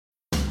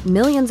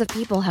Millions of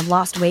people have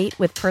lost weight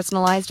with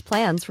personalized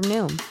plans from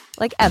Noom.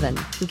 Like Evan,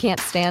 who can't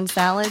stand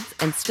salads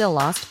and still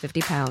lost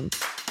 50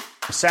 pounds.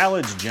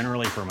 Salads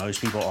generally for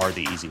most people are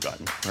the easy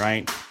button,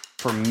 right?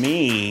 For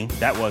me,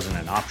 that wasn't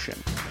an option.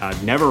 I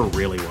never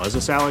really was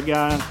a salad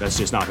guy. That's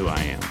just not who I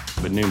am.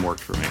 But Noom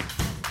worked for me.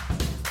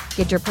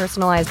 Get your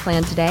personalized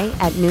plan today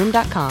at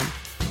Noom.com.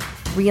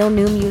 Real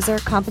Noom user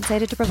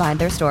compensated to provide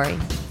their story.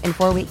 In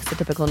 4 weeks, the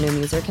typical Noom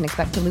user can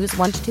expect to lose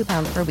 1 to 2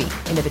 pounds per week.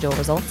 Individual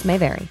results may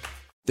vary.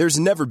 There's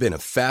never been a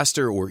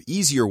faster or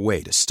easier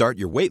way to start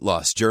your weight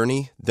loss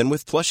journey than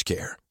with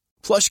PlushCare.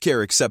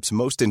 PlushCare accepts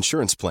most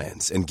insurance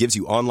plans and gives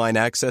you online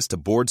access to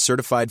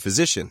board-certified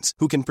physicians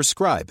who can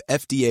prescribe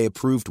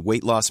FDA-approved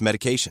weight loss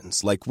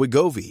medications like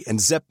Wegovy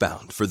and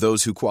Zepbound for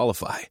those who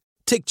qualify.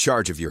 Take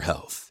charge of your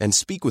health and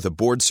speak with a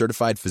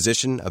board-certified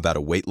physician about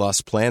a weight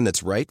loss plan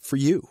that's right for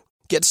you.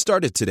 Get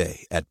started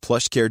today at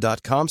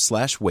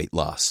plushcare.com/weight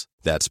loss.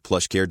 That's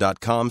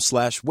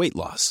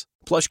plushcare.com/weight-loss.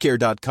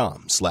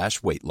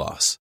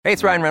 plushcare.com/weight-loss. Hey,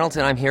 it's Ryan Reynolds,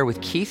 and I'm here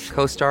with Keith,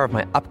 co-star of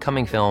my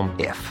upcoming film,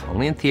 If,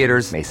 only in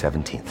theaters May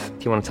 17th.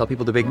 Do you want to tell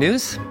people the big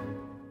news?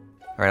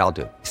 All right, I'll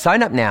do it.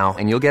 Sign up now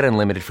and you'll get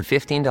unlimited for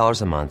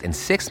 $15 a month and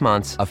 6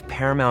 months of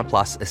Paramount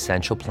Plus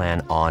Essential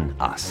Plan on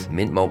us.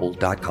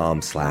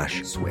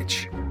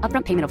 Mintmobile.com/switch.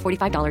 Upfront payment of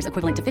 $45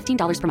 equivalent to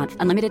 $15 per month.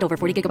 Unlimited over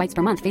 40 gigabytes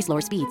per month. Face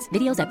lower speeds.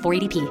 Videos at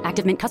 480p.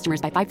 Active Mint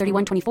customers by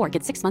 531.24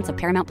 get 6 months of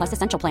Paramount Plus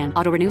Essential Plan.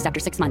 Auto renews after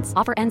 6 months.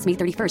 Offer ends May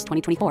 31st,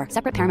 2024.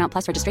 Separate Paramount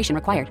Plus registration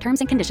required. Terms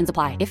and conditions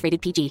apply if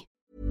rated PG.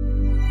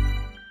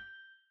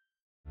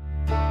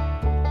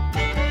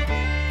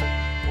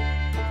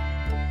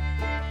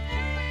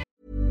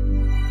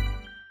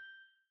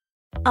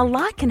 A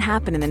lot can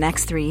happen in the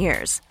next 3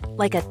 years.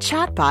 Like a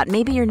chatbot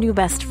may be your new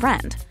best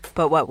friend.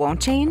 But what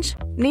won't change?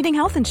 Needing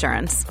health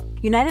insurance.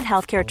 United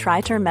Healthcare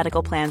Tri-Term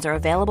Medical Plans are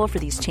available for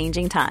these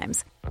changing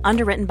times.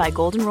 Underwritten by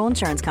Golden Rule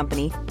Insurance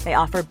Company, they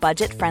offer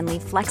budget-friendly,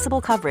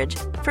 flexible coverage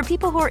for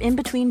people who are in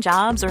between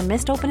jobs or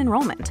missed open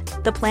enrollment.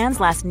 The plans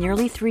last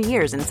nearly 3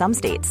 years in some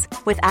states,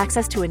 with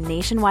access to a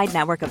nationwide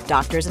network of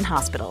doctors and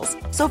hospitals.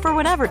 So for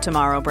whatever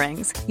tomorrow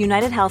brings,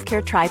 United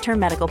Healthcare Tri-Term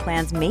Medical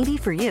Plans may be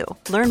for you.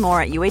 Learn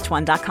more at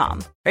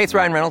uh1.com. Hey, it's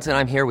Ryan Reynolds, and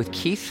I'm here with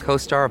Keith,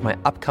 co-star of my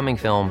upcoming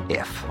film,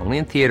 If, only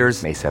in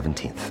theaters May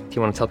 17th. Do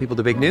you want to tell people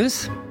the big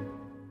news?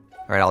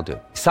 All right, I'll do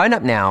it. Sign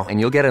up now and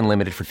you'll get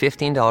unlimited for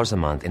 $15 a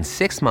month and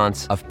 6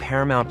 months of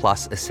Paramount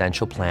Plus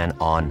Essential Plan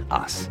on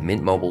us.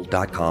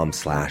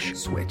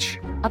 Mintmobile.com/switch.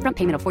 Upfront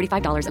payment of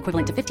 $45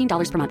 equivalent to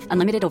 $15 per month.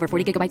 Unlimited over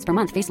 40 gigabytes per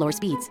month. Face lower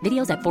speeds.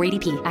 Videos at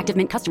 480p. Active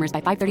Mint customers by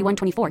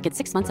 531.24 get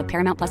 6 months of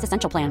Paramount Plus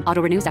Essential Plan.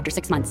 Auto renews after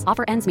 6 months.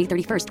 Offer ends May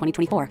 31st,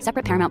 2024.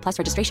 Separate Paramount Plus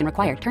registration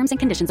required. Terms and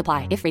conditions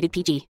apply if rated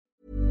PG.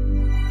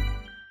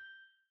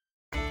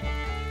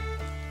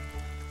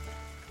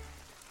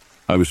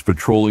 I was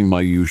patrolling my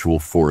usual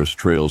forest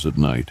trails at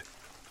night.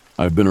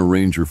 I've been a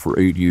ranger for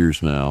 8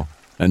 years now,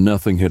 and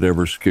nothing had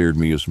ever scared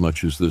me as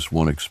much as this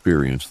one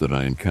experience that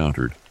I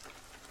encountered.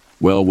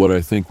 Well, what I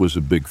think was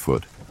a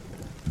Bigfoot.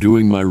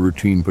 Doing my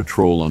routine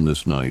patrol on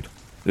this night,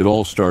 it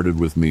all started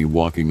with me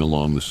walking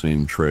along the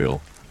same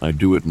trail I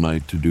do at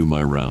night to do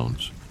my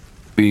rounds.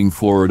 Being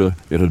Florida,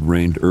 it had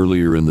rained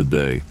earlier in the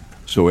day,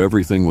 so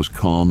everything was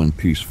calm and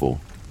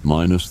peaceful,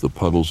 minus the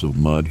puddles of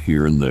mud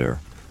here and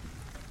there.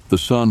 The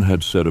sun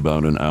had set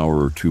about an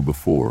hour or two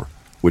before,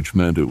 which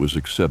meant it was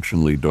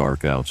exceptionally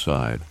dark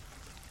outside.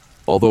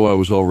 Although I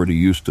was already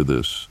used to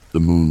this, the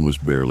moon was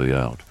barely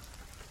out.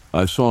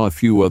 I saw a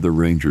few other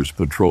rangers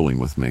patrolling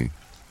with me,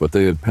 but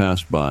they had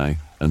passed by,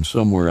 and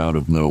somewhere out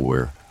of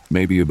nowhere,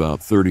 maybe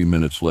about 30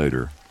 minutes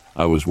later,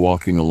 I was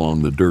walking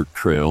along the dirt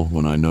trail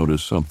when I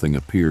noticed something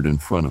appeared in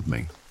front of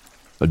me.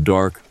 A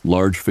dark,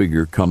 large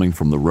figure coming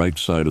from the right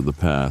side of the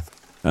path,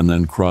 and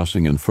then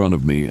crossing in front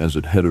of me as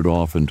it headed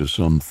off into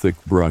some thick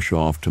brush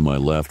off to my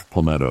left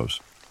palmettos.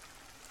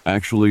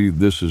 Actually,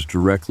 this is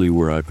directly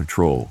where I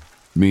patrol,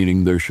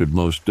 meaning there should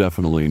most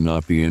definitely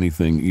not be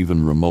anything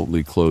even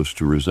remotely close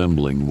to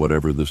resembling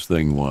whatever this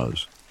thing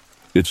was.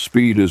 Its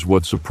speed is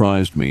what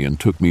surprised me and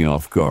took me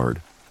off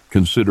guard,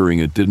 considering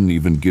it didn't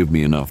even give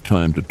me enough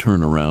time to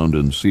turn around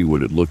and see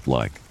what it looked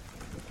like.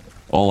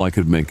 All I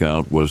could make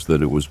out was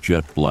that it was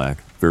jet black,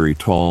 very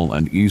tall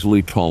and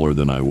easily taller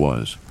than I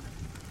was.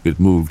 It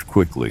moved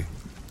quickly.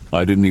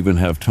 I didn't even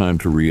have time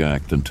to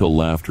react until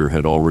laughter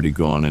had already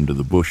gone into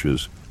the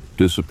bushes,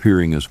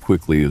 disappearing as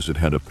quickly as it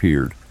had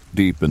appeared,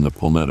 deep in the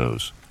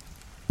palmettos.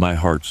 My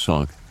heart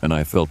sunk, and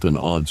I felt an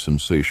odd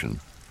sensation.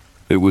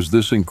 It was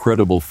this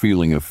incredible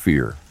feeling of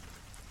fear.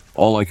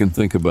 All I can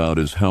think about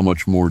is how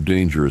much more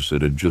dangerous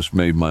it had just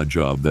made my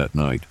job that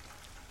night.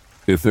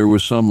 If there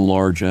was some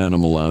large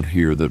animal out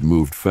here that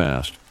moved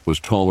fast, was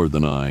taller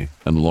than I,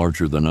 and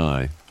larger than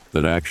I,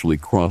 that actually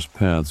crossed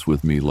paths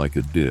with me like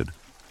it did,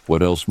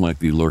 what else might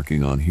be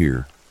lurking on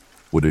here?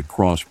 Would it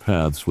cross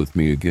paths with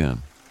me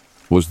again?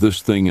 Was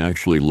this thing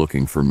actually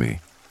looking for me?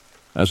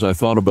 As I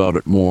thought about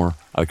it more,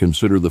 I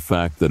considered the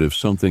fact that if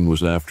something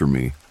was after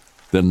me,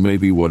 then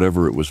maybe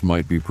whatever it was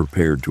might be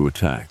prepared to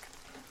attack.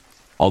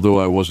 Although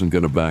I wasn't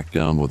going to back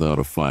down without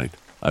a fight,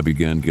 I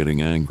began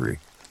getting angry.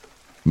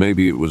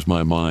 Maybe it was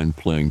my mind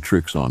playing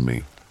tricks on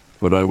me,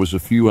 but I was a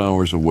few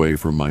hours away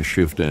from my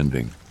shift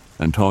ending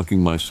and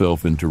talking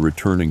myself into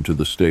returning to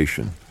the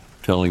station,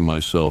 telling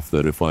myself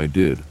that if I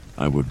did,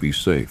 I would be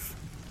safe.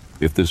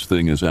 If this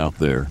thing is out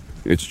there,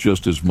 it's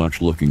just as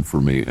much looking for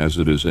me as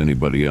it is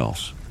anybody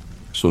else.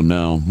 So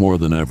now, more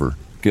than ever,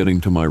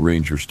 getting to my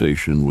ranger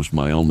station was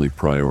my only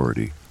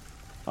priority.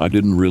 I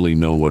didn't really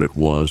know what it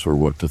was or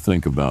what to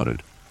think about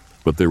it,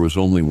 but there was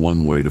only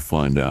one way to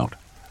find out,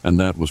 and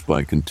that was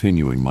by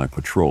continuing my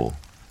patrol.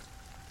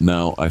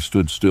 Now I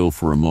stood still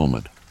for a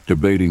moment,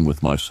 debating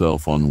with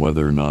myself on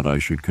whether or not I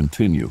should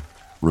continue,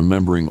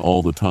 remembering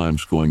all the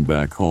times going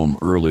back home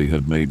early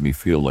had made me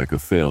feel like a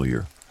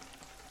failure.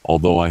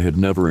 Although I had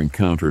never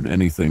encountered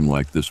anything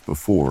like this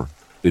before,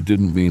 it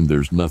didn't mean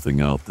there's nothing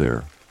out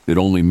there. It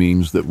only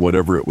means that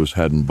whatever it was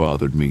hadn't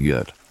bothered me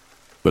yet.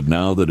 But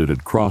now that it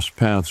had crossed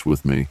paths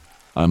with me,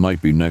 I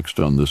might be next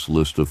on this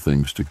list of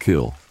things to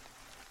kill.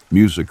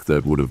 Music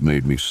that would have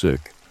made me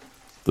sick.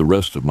 The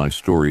rest of my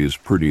story is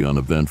pretty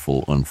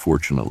uneventful,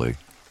 unfortunately.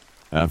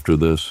 After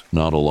this,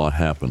 not a lot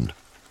happened.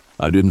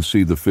 I didn't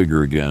see the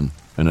figure again,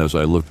 and as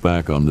I look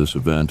back on this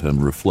event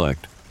and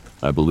reflect,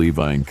 I believe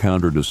I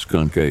encountered a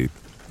skunk ape,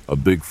 a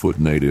Bigfoot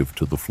native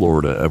to the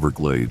Florida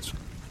Everglades.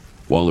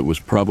 While it was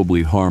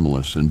probably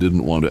harmless and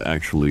didn't want to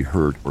actually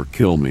hurt or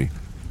kill me,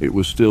 it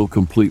was still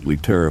completely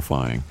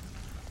terrifying.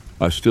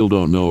 I still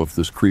don't know if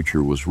this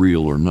creature was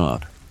real or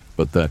not,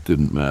 but that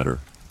didn't matter.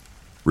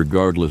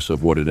 Regardless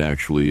of what it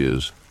actually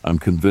is, I'm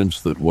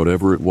convinced that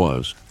whatever it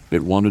was,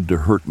 it wanted to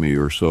hurt me,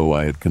 or so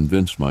I had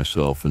convinced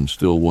myself, and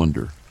still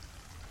wonder.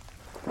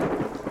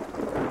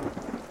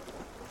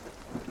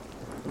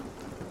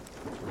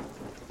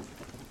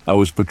 I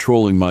was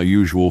patrolling my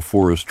usual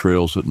forest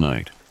trails at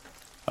night.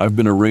 I've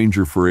been a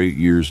ranger for 8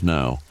 years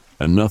now,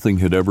 and nothing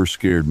had ever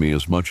scared me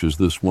as much as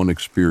this one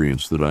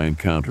experience that I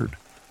encountered.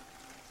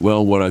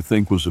 Well, what I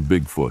think was a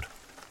Bigfoot.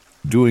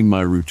 Doing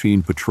my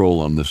routine patrol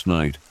on this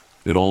night,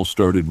 it all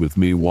started with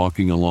me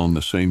walking along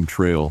the same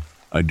trail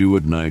I do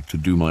at night to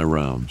do my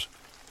rounds.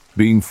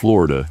 Being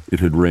Florida, it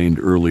had rained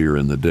earlier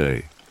in the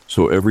day,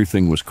 so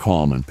everything was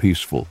calm and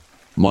peaceful,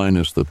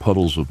 minus the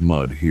puddles of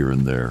mud here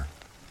and there.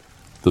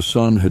 The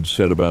sun had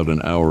set about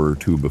an hour or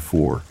two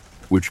before,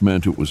 which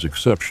meant it was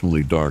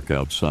exceptionally dark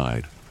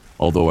outside,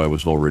 although I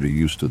was already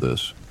used to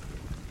this.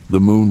 The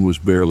moon was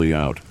barely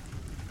out.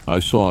 I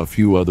saw a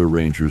few other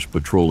rangers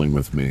patrolling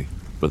with me,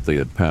 but they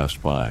had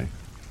passed by.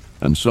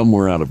 And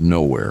somewhere out of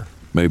nowhere,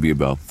 maybe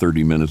about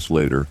 30 minutes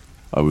later,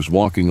 I was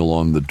walking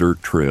along the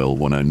dirt trail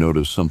when I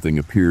noticed something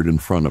appeared in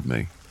front of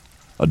me.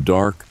 A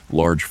dark,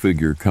 large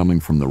figure coming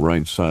from the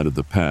right side of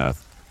the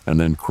path, and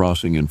then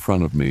crossing in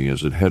front of me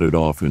as it headed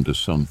off into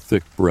some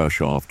thick brush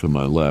off to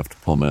my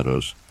left,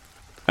 palmettos.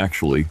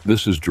 Actually,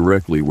 this is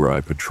directly where I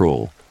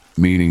patrol,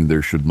 meaning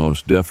there should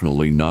most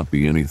definitely not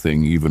be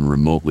anything even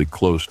remotely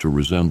close to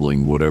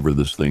resembling whatever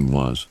this thing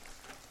was.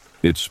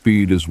 Its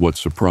speed is what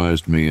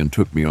surprised me and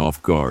took me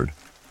off guard,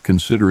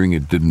 considering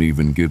it didn't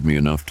even give me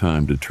enough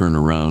time to turn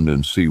around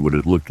and see what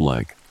it looked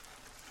like.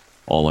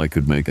 All I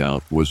could make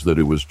out was that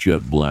it was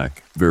jet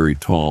black, very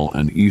tall,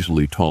 and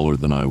easily taller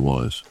than I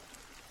was.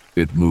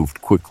 It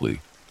moved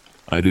quickly.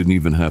 I didn't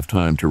even have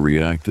time to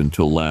react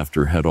until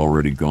laughter had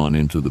already gone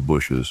into the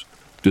bushes,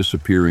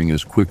 disappearing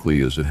as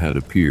quickly as it had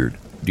appeared,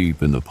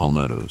 deep in the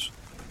palmettos.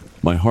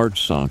 My heart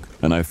sunk,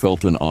 and I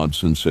felt an odd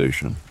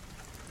sensation.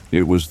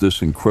 It was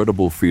this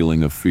incredible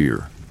feeling of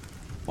fear.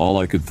 All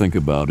I could think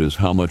about is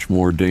how much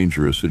more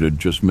dangerous it had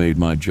just made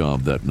my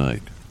job that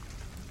night.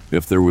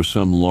 If there was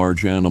some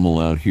large animal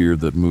out here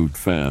that moved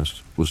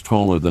fast, was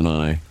taller than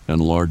I, and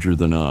larger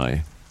than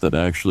I, that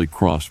actually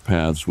crossed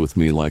paths with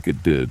me like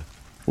it did,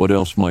 what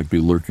else might be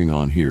lurking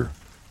on here?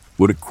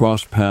 Would it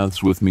cross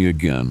paths with me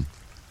again?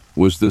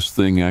 Was this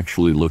thing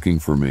actually looking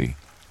for me?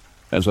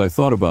 As I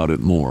thought about it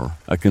more,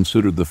 I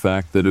considered the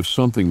fact that if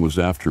something was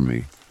after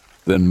me,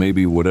 then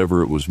maybe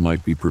whatever it was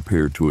might be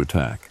prepared to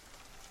attack.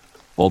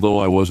 Although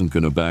I wasn't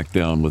going to back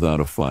down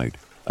without a fight,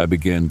 I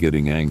began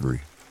getting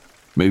angry.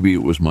 Maybe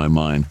it was my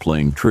mind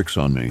playing tricks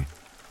on me,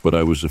 but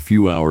I was a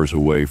few hours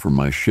away from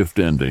my shift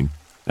ending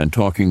and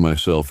talking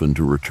myself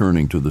into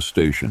returning to the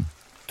station,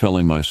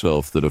 telling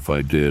myself that if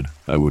I did,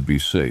 I would be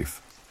safe.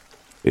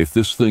 If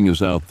this thing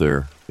is out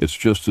there, it's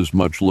just as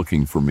much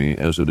looking for me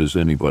as it is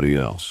anybody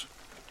else.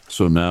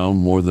 So now,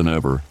 more than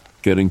ever,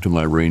 getting to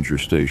my ranger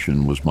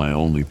station was my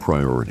only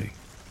priority.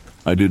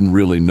 I didn't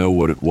really know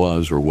what it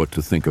was or what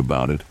to think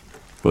about it,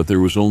 but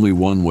there was only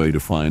one way to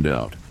find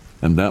out,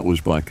 and that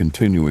was by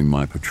continuing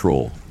my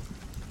patrol.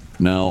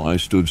 Now I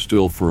stood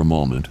still for a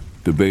moment,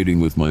 debating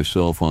with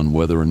myself on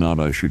whether or not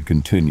I should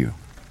continue,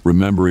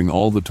 remembering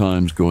all the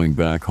times going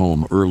back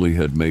home early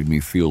had made me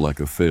feel like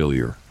a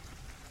failure.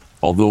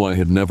 Although I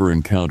had never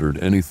encountered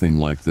anything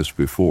like this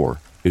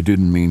before, it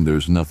didn't mean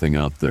there's nothing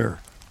out there.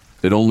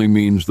 It only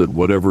means that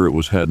whatever it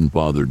was hadn't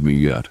bothered me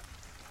yet.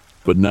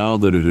 But now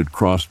that it had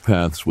crossed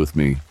paths with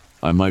me,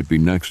 I might be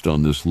next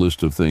on this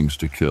list of things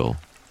to kill.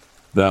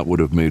 That would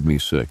have made me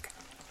sick.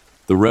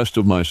 The rest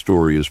of my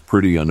story is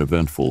pretty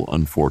uneventful,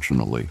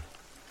 unfortunately.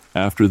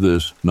 After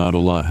this, not a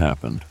lot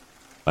happened.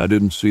 I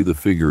didn't see the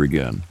figure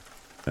again,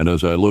 and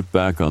as I look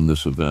back on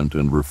this event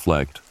and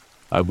reflect,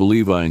 I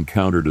believe I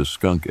encountered a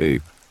skunk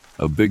ape,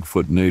 a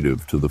Bigfoot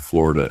native to the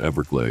Florida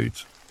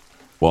Everglades.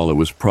 While it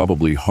was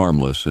probably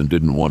harmless and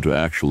didn't want to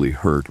actually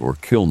hurt or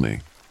kill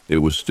me, it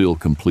was still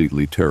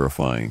completely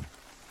terrifying.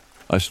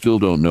 I still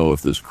don't know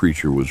if this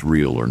creature was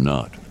real or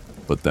not,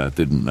 but that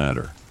didn't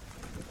matter.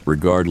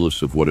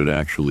 Regardless of what it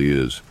actually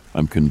is,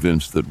 I'm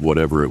convinced that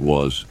whatever it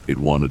was, it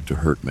wanted to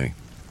hurt me.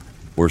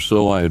 Or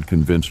so I had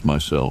convinced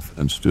myself,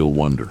 and still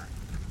wonder.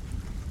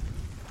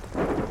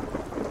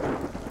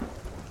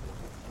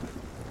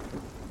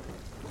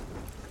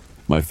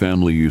 My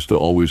family used to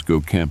always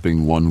go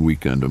camping one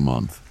weekend a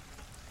month.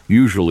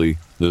 Usually,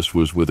 this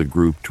was with a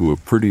group to a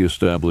pretty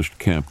established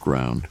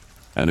campground,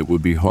 and it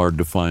would be hard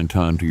to find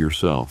time to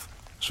yourself,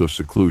 so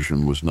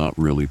seclusion was not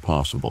really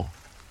possible.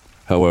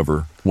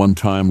 However, one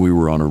time we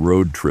were on a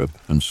road trip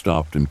and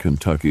stopped in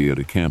Kentucky at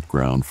a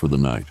campground for the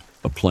night,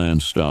 a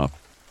planned stop.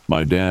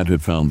 My dad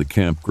had found the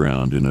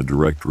campground in a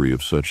directory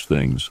of such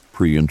things,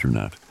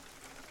 pre-internet.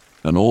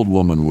 An old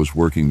woman was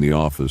working the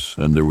office,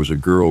 and there was a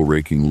girl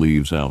raking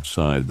leaves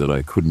outside that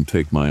I couldn't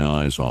take my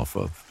eyes off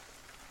of.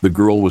 The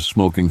girl was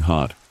smoking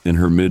hot. In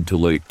her mid to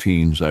late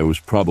teens, I was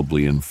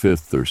probably in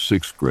 5th or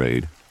 6th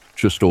grade,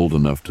 just old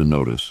enough to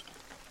notice.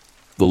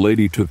 The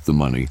lady took the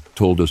money,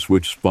 told us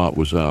which spot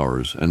was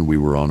ours, and we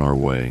were on our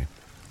way.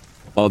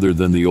 Other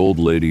than the old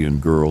lady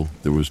and girl,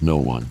 there was no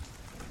one.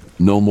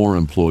 No more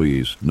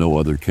employees, no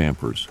other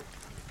campers.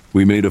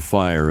 We made a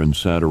fire and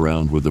sat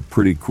around with a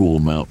pretty cool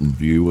mountain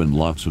view and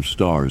lots of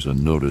stars,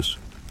 and notice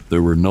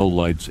there were no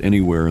lights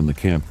anywhere in the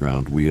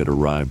campground. We had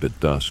arrived at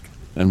dusk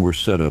and were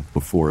set up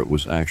before it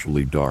was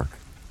actually dark.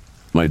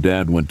 My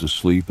dad went to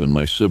sleep and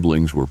my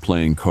siblings were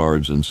playing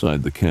cards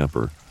inside the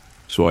camper,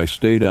 so I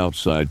stayed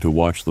outside to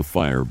watch the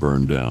fire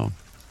burn down.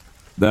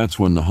 That's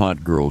when the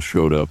hot girl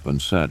showed up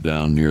and sat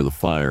down near the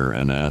fire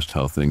and asked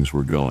how things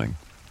were going.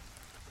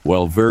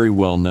 Well, very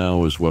well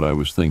now is what I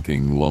was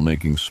thinking while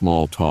making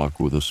small talk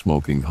with a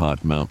smoking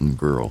hot mountain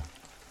girl.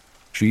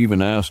 She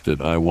even asked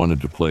if I wanted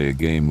to play a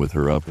game with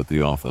her up at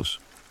the office.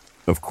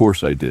 Of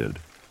course I did.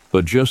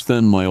 But just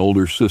then my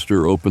older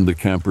sister opened the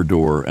camper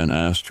door and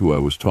asked who I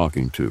was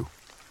talking to.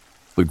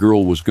 The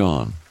girl was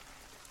gone.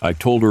 I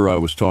told her I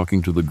was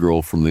talking to the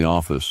girl from the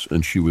office,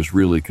 and she was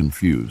really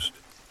confused.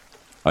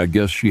 I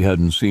guess she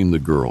hadn't seen the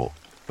girl,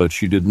 but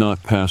she did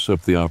not pass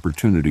up the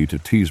opportunity to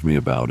tease me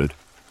about it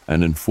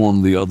and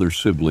inform the other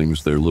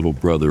siblings their little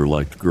brother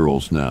liked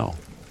girls now.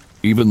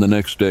 Even the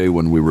next day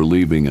when we were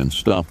leaving and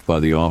stopped by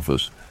the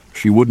office,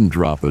 she wouldn't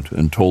drop it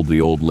and told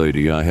the old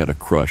lady I had a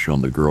crush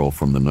on the girl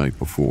from the night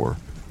before.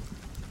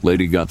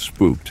 Lady got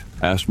spooked,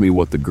 asked me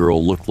what the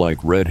girl looked like: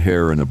 red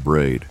hair and a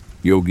braid,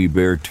 Yogi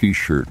Bear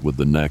t-shirt with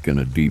the neck and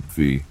a deep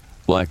V,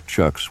 black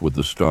chucks with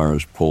the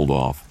stars pulled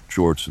off,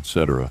 shorts,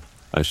 etc.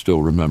 I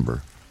still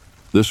remember.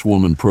 This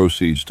woman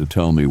proceeds to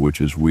tell me,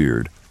 which is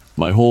weird,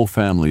 my whole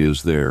family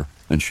is there,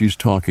 and she's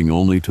talking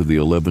only to the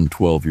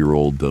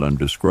 11-12-year-old that I'm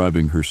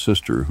describing her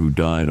sister who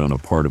died on a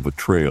part of a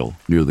trail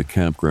near the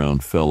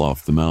campground, fell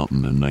off the mountain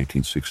in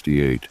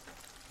 1968.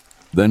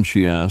 Then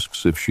she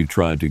asks if she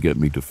tried to get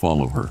me to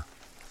follow her.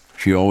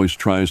 She always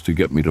tries to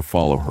get me to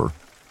follow her,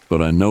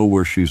 but I know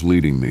where she's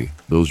leading me.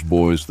 Those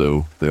boys,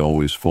 though, they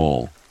always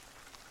fall.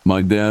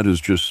 My dad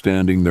is just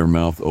standing there,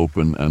 mouth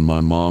open, and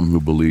my mom,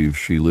 who believes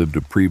she lived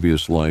a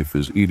previous life,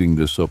 is eating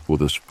this up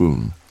with a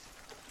spoon.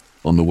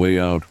 On the way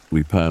out,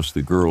 we passed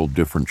the girl,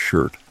 different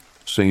shirt,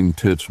 same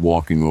tits,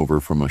 walking over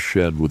from a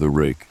shed with a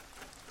rake.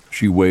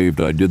 She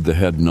waved, I did the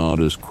head nod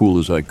as cool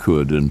as I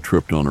could, and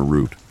tripped on a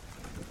root.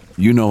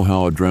 You know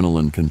how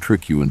adrenaline can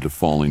trick you into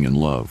falling in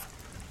love.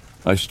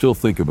 I still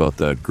think about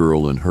that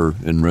girl and her,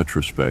 in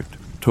retrospect.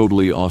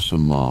 Totally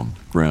awesome mom,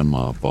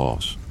 grandma,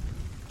 boss.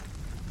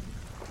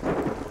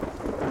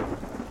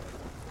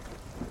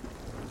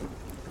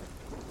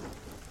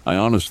 I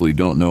honestly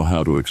don't know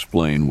how to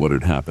explain what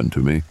had happened to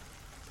me.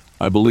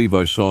 I believe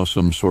I saw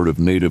some sort of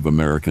Native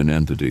American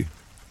entity.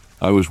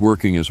 I was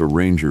working as a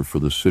ranger for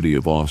the city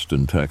of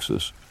Austin,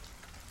 Texas.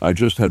 I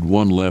just had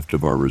one left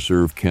of our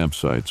reserve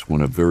campsites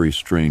when a very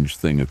strange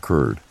thing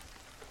occurred.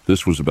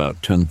 This was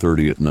about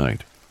 10:30 at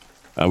night.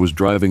 I was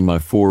driving my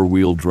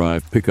 4-wheel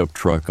drive pickup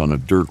truck on a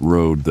dirt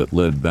road that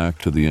led back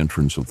to the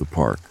entrance of the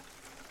park.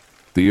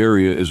 The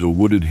area is a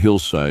wooded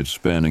hillside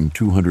spanning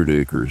 200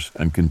 acres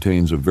and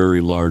contains a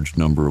very large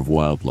number of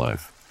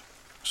wildlife.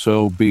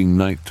 So, being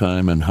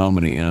nighttime and how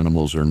many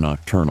animals are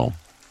nocturnal,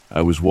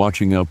 I was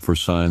watching out for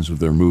signs of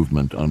their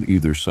movement on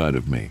either side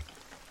of me.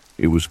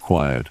 It was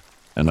quiet,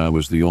 and I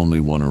was the only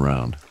one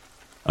around.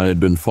 I had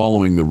been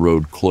following the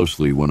road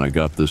closely when I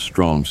got this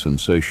strong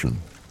sensation.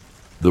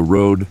 The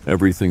road,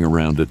 everything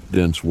around it,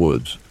 dense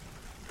woods.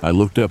 I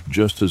looked up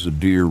just as a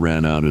deer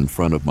ran out in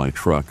front of my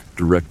truck,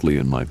 directly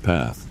in my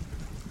path.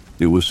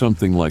 It was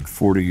something like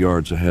 40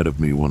 yards ahead of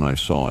me when I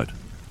saw it.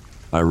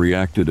 I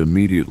reacted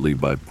immediately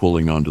by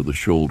pulling onto the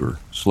shoulder,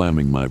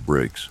 slamming my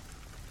brakes.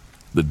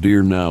 The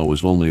deer now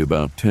was only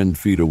about 10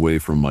 feet away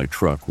from my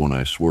truck when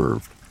I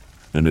swerved.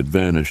 and it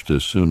vanished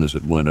as soon as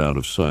it went out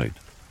of sight.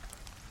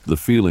 The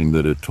feeling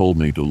that it told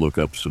me to look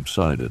up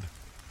subsided.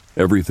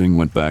 Everything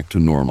went back to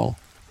normal.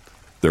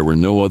 There were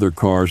no other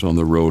cars on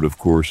the road, of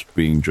course,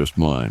 being just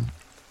mine.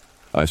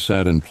 I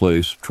sat in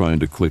place, trying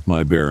to click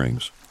my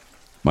bearings.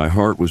 My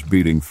heart was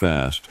beating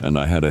fast, and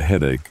I had a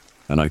headache,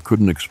 and I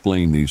couldn't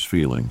explain these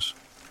feelings.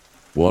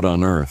 What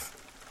on earth?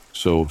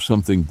 So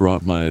something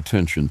brought my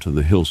attention to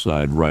the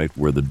hillside right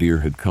where the deer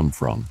had come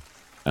from,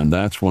 and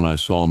that's when I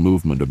saw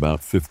movement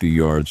about 50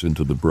 yards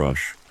into the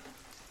brush.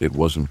 It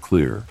wasn't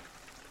clear.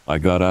 I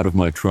got out of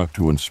my truck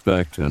to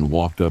inspect and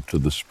walked up to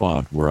the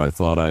spot where I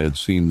thought I had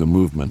seen the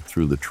movement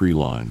through the tree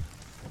line.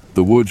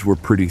 The woods were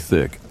pretty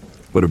thick,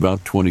 but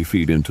about 20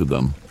 feet into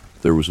them,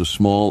 there was a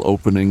small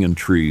opening in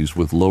trees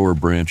with lower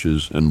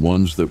branches and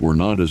ones that were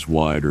not as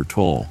wide or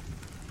tall.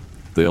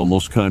 They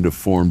almost kind of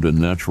formed a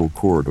natural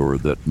corridor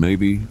that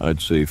maybe,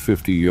 I'd say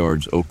 50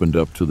 yards opened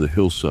up to the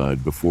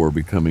hillside before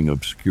becoming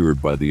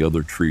obscured by the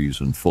other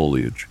trees and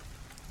foliage.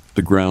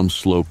 The ground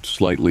sloped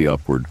slightly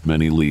upward,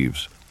 many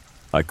leaves.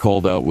 I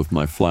called out with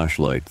my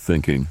flashlight,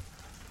 thinking,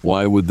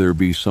 why would there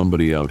be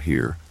somebody out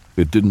here?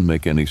 It didn't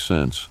make any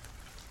sense.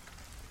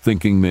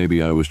 Thinking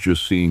maybe I was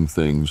just seeing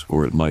things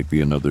or it might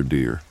be another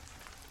deer.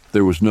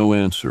 There was no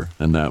answer,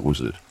 and that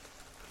was it.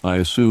 I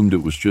assumed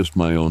it was just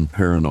my own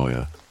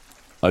paranoia.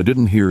 I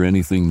didn't hear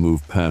anything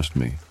move past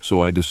me,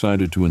 so I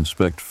decided to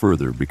inspect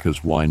further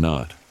because why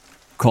not?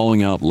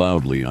 Calling out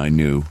loudly, I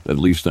knew, at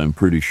least I'm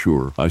pretty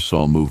sure, I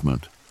saw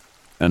movement.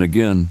 And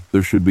again,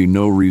 there should be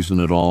no reason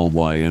at all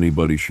why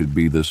anybody should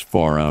be this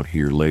far out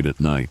here late at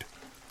night.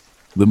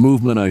 The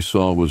movement I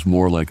saw was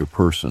more like a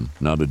person,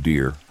 not a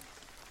deer.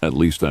 At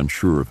least I'm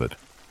sure of it.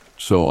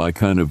 So I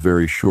kind of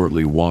very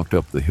shortly walked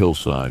up the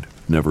hillside,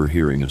 never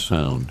hearing a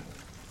sound.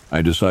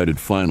 I decided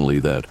finally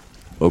that,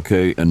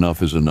 okay,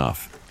 enough is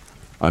enough.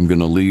 I'm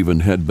going to leave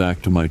and head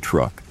back to my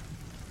truck.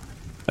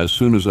 As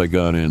soon as I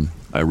got in,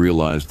 I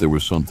realized there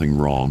was something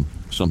wrong,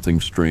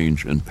 something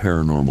strange and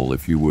paranormal,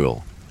 if you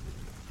will.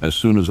 As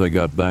soon as I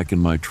got back in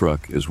my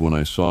truck is when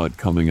I saw it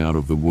coming out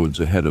of the woods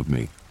ahead of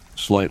me,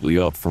 slightly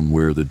up from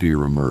where the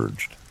deer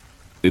emerged.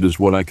 It is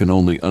what I can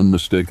only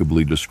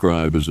unmistakably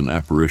describe as an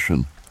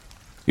apparition.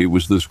 It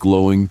was this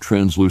glowing,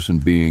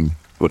 translucent being,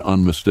 but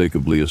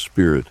unmistakably a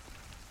spirit.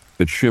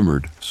 It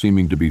shimmered,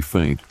 seeming to be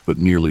faint, but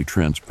nearly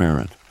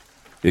transparent.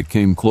 It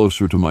came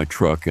closer to my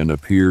truck and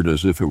appeared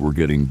as if it were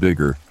getting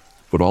bigger,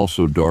 but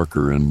also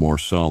darker and more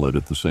solid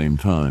at the same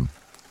time.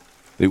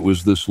 It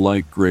was this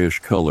light grayish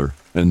color,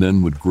 and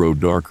then would grow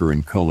darker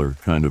in color,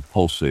 kind of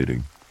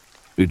pulsating.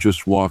 It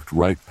just walked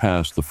right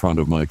past the front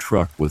of my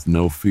truck with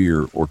no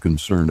fear or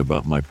concern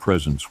about my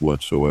presence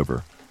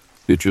whatsoever.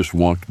 It just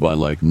walked by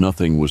like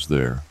nothing was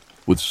there,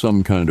 with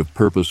some kind of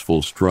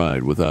purposeful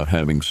stride without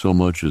having so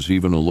much as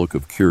even a look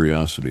of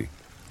curiosity.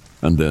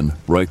 And then,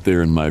 right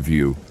there in my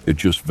view, it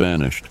just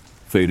vanished,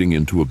 fading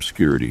into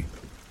obscurity.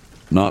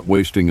 Not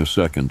wasting a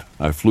second,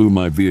 I flew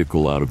my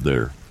vehicle out of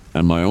there,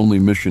 and my only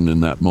mission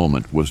in that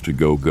moment was to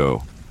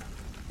go.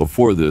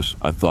 Before this,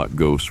 I thought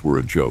ghosts were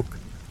a joke.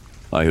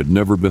 I had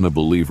never been a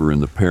believer in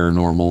the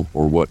paranormal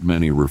or what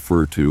many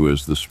refer to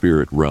as the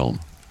spirit realm.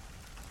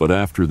 But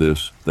after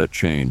this, that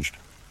changed.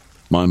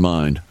 My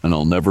mind, and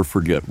I'll never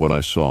forget what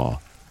I saw.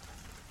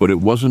 But it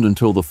wasn't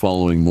until the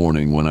following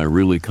morning when I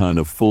really kind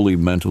of fully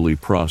mentally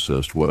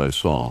processed what I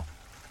saw.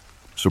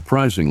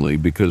 Surprisingly,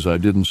 because I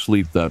didn't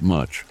sleep that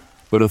much,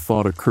 but a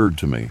thought occurred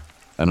to me,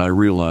 and I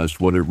realized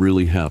what had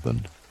really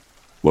happened.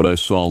 What I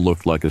saw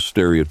looked like a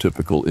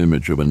stereotypical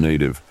image of a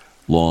native,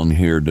 long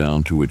hair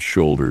down to its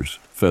shoulders,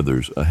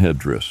 feathers, a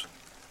headdress.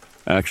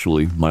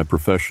 Actually, my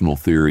professional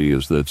theory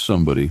is that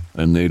somebody,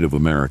 a Native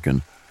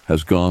American,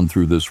 has gone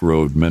through this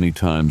road many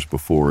times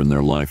before in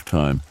their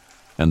lifetime,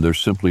 and they're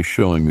simply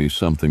showing me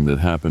something that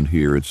happened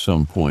here at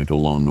some point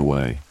along the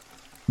way.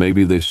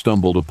 Maybe they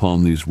stumbled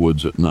upon these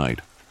woods at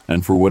night,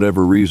 and for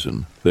whatever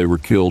reason, they were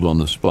killed on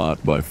the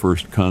spot by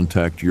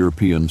first-contact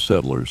European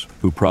settlers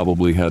who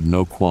probably had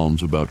no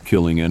qualms about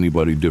killing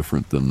anybody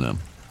different than them,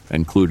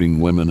 including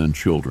women and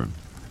children.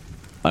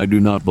 I do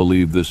not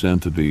believe this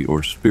entity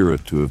or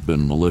spirit to have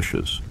been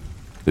malicious.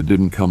 It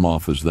didn't come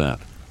off as that.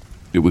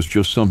 It was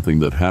just something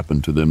that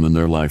happened to them in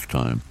their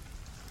lifetime.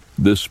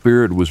 This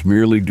spirit was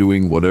merely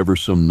doing whatever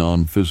some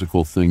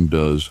non-physical thing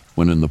does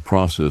when in the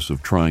process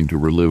of trying to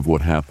relive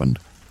what happened.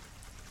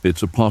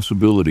 It's a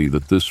possibility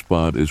that this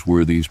spot is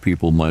where these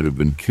people might have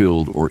been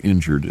killed or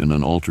injured in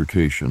an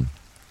altercation.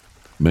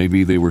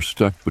 Maybe they were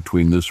stuck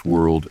between this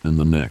world and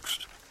the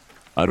next.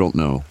 I don't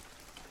know.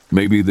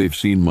 Maybe they've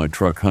seen my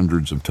truck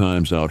hundreds of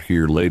times out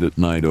here late at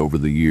night over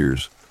the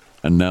years,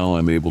 and now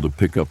I'm able to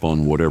pick up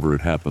on whatever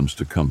it happens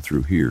to come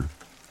through here.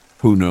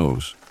 Who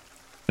knows?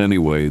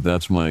 Anyway,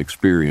 that's my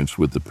experience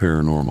with the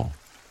paranormal.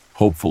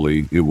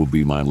 Hopefully, it will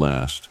be my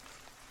last.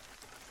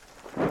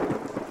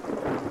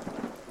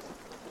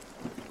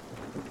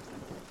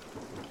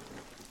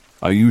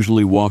 I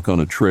usually walk on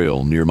a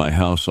trail near my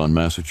house on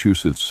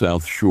Massachusetts'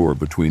 South Shore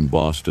between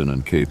Boston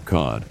and Cape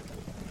Cod.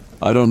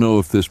 I don't know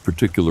if this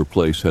particular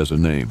place has a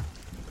name.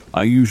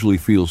 I usually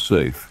feel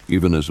safe,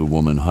 even as a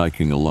woman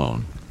hiking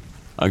alone.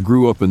 I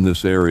grew up in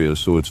this area,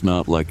 so it's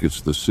not like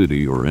it's the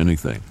city or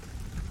anything.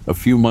 A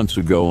few months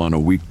ago on a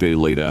weekday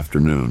late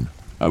afternoon,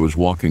 I was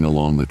walking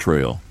along the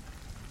trail.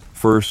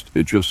 First,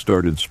 it just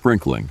started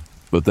sprinkling,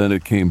 but then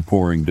it came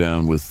pouring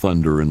down with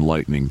thunder and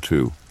lightning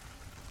too.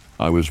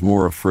 I was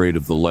more afraid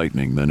of the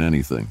lightning than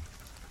anything.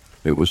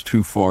 It was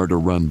too far to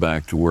run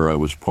back to where I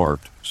was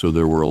parked, so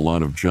there were a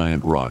lot of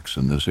giant rocks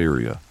in this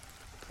area.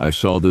 I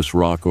saw this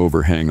rock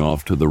overhang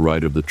off to the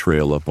right of the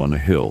trail up on a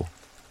hill.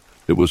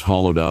 It was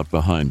hollowed out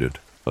behind it,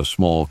 a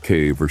small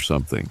cave or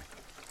something.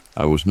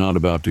 I was not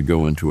about to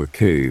go into a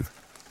cave,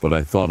 but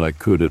I thought I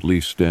could at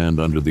least stand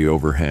under the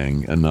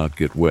overhang and not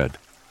get wet.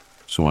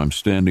 So I'm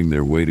standing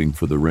there waiting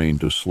for the rain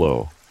to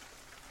slow.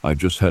 I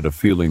just had a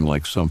feeling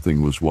like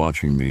something was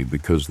watching me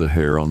because the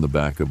hair on the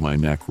back of my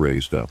neck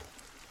raised up.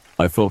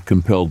 I felt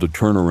compelled to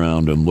turn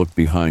around and look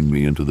behind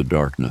me into the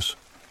darkness.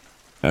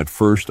 At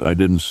first, I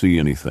didn't see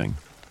anything.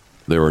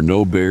 There are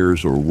no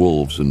bears or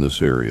wolves in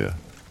this area.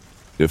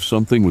 If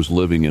something was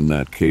living in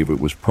that cave, it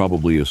was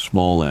probably a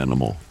small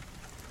animal.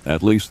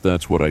 At least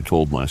that's what I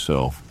told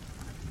myself.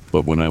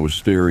 But when I was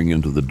staring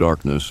into the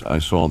darkness, I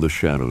saw the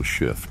shadows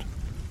shift.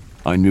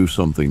 I knew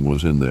something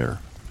was in there.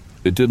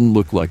 It didn't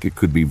look like it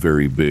could be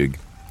very big,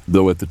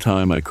 though at the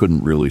time I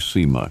couldn't really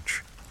see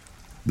much.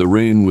 The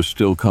rain was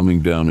still coming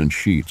down in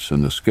sheets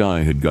and the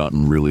sky had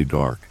gotten really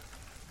dark.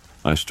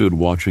 I stood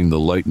watching the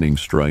lightning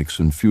strikes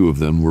and few of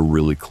them were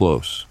really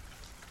close.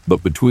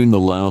 But between the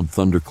loud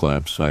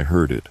thunderclaps, I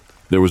heard it.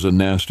 There was a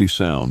nasty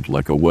sound,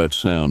 like a wet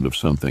sound of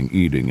something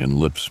eating and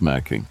lip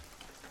smacking.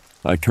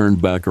 I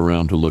turned back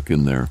around to look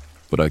in there,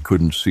 but I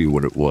couldn't see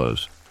what it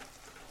was.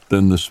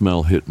 Then the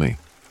smell hit me.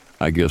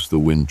 I guess the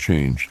wind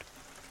changed.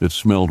 It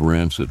smelled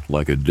rancid,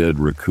 like a dead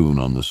raccoon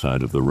on the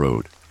side of the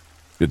road.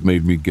 It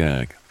made me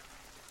gag.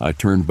 I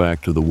turned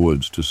back to the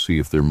woods to see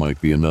if there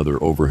might be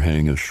another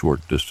overhang a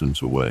short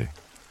distance away.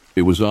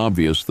 It was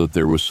obvious that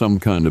there was some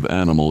kind of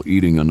animal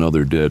eating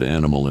another dead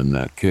animal in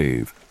that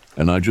cave,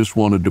 and I just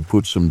wanted to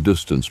put some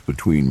distance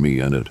between me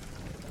and it.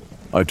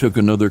 I took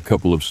another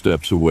couple of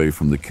steps away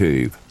from the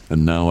cave,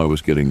 and now I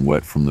was getting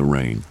wet from the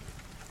rain.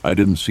 I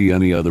didn't see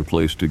any other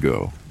place to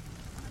go.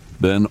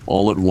 Then,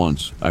 all at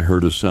once, I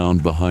heard a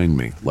sound behind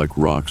me, like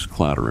rocks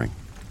clattering.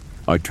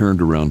 I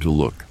turned around to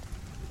look.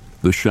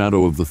 The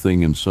shadow of the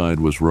thing inside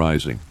was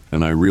rising,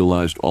 and I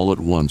realized all at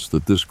once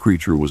that this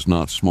creature was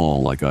not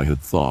small like I had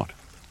thought.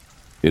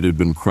 It had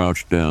been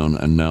crouched down,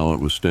 and now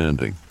it was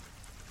standing.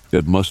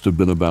 It must have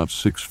been about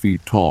 6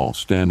 feet tall,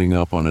 standing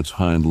up on its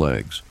hind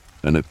legs,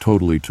 and it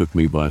totally took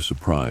me by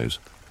surprise.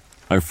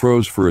 I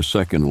froze for a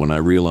second when I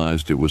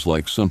realized it was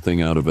like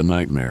something out of a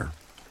nightmare.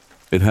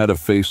 It had a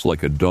face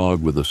like a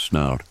dog with a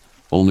snout,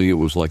 only it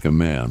was like a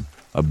man,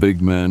 a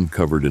big man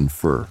covered in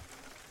fur.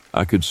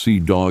 I could see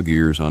dog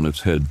ears on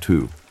its head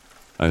too.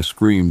 I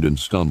screamed and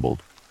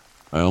stumbled.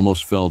 I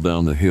almost fell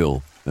down the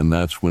hill, and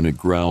that's when it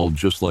growled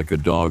just like a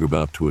dog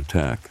about to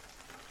attack.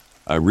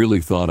 I really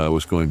thought I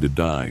was going to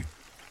die.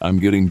 I'm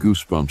getting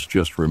goosebumps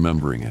just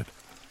remembering it.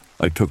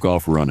 I took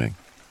off running.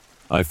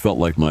 I felt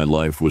like my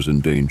life was in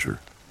danger.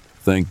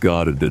 Thank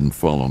God it didn't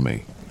follow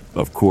me.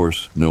 Of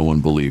course, no one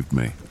believed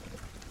me.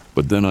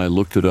 But then I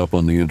looked it up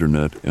on the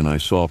internet and I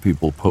saw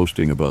people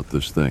posting about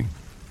this thing.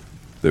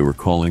 They were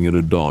calling it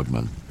a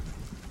Dogman.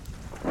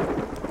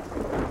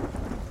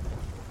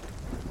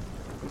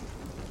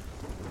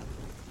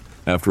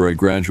 After I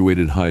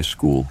graduated high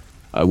school,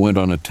 I went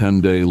on a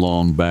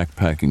 10-day-long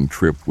backpacking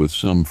trip with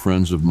some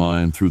friends of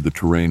mine through the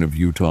terrain of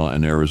Utah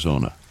and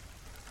Arizona.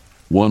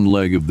 One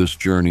leg of this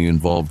journey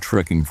involved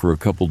trekking for a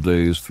couple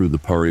days through the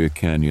Paria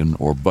Canyon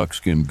or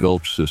Buckskin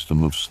Gulch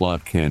system of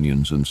slot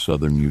canyons in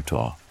southern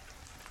Utah.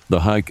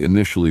 The hike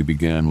initially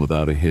began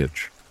without a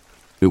hitch.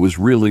 It was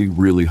really,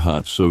 really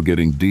hot, so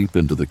getting deep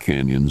into the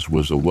canyons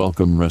was a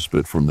welcome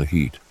respite from the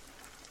heat.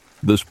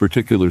 This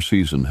particular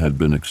season had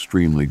been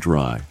extremely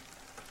dry.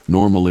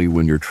 Normally,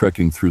 when you're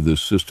trekking through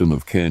this system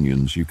of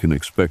canyons, you can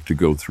expect to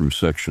go through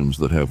sections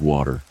that have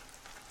water.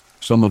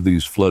 Some of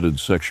these flooded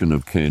sections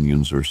of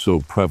canyons are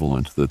so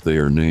prevalent that they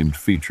are named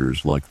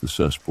features like the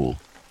cesspool.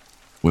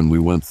 When we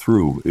went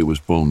through, it was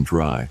bone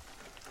dry.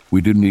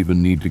 We didn't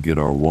even need to get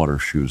our water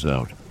shoes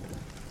out.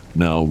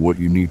 Now, what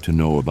you need to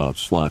know about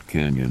slot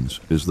canyons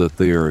is that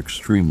they are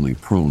extremely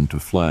prone to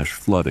flash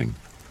flooding,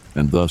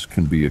 and thus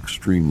can be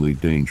extremely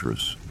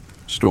dangerous.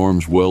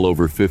 Storms well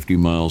over 50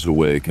 miles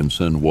away can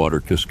send water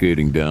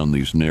cascading down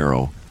these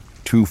narrow,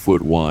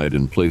 2-foot wide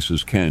in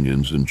places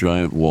canyons and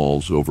giant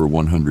walls over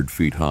 100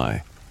 feet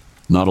high.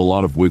 Not a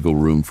lot of wiggle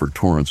room for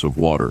torrents of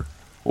water,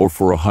 or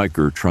for a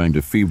hiker trying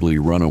to feebly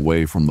run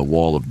away from the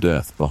wall of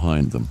death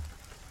behind them.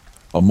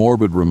 A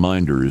morbid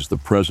reminder is the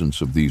presence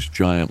of these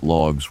giant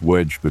logs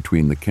wedged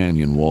between the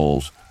canyon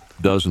walls,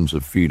 dozens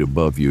of feet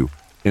above you,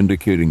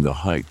 indicating the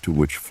height to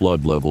which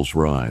flood levels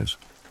rise.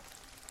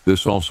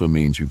 This also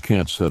means you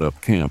can't set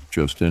up camp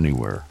just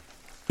anywhere.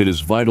 It is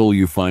vital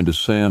you find a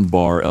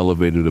sandbar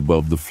elevated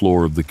above the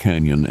floor of the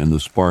canyon in the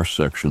sparse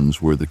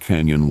sections where the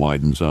canyon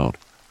widens out,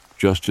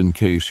 just in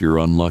case you're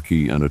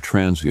unlucky and a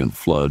transient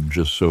flood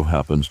just so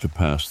happens to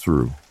pass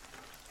through.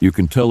 You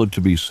can tell it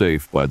to be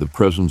safe by the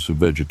presence of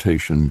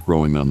vegetation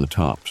growing on the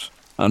tops,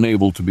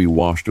 unable to be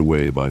washed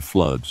away by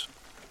floods.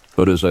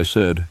 But as I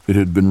said, it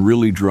had been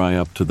really dry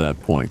up to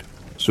that point,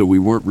 so we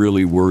weren't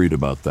really worried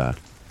about that.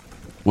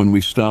 When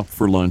we stopped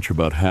for lunch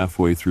about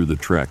halfway through the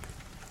trek,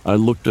 I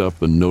looked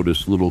up and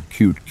noticed little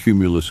cute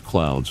cumulus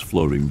clouds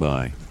floating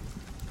by.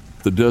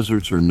 The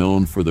deserts are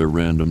known for their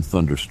random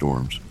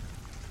thunderstorms.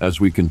 As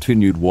we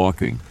continued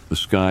walking, the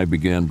sky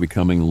began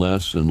becoming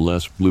less and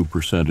less blue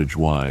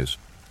percentage-wise,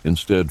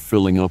 instead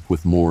filling up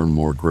with more and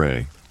more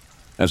gray.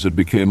 As it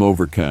became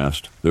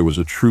overcast, there was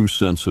a true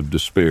sense of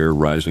despair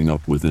rising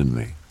up within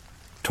me.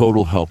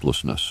 Total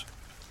helplessness.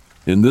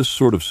 In this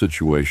sort of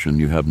situation,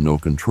 you have no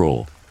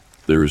control.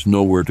 There is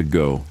nowhere to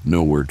go,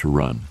 nowhere to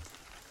run.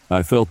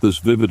 I felt this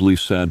vividly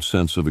sad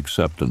sense of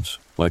acceptance,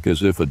 like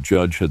as if a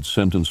judge had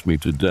sentenced me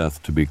to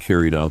death to be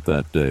carried out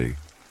that day,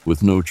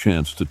 with no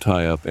chance to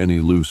tie up any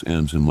loose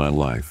ends in my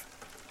life.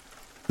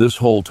 This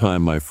whole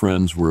time my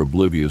friends were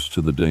oblivious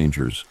to the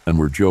dangers and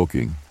were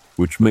joking,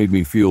 which made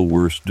me feel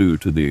worse due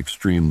to the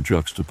extreme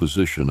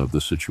juxtaposition of the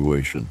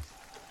situation.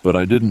 But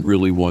I didn't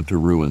really want to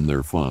ruin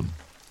their fun.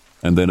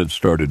 And then it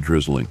started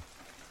drizzling.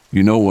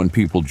 You know when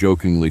people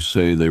jokingly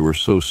say they were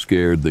so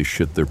scared they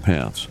shit their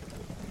pants.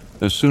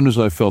 As soon as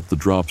I felt the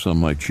drops on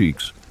my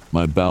cheeks,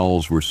 my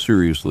bowels were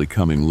seriously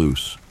coming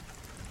loose.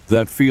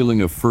 That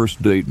feeling of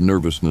first date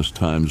nervousness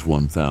times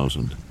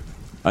 1,000.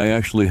 I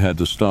actually had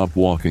to stop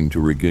walking to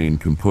regain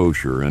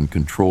composure and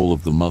control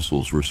of the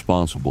muscles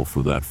responsible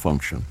for that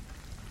function.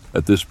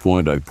 At this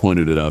point, I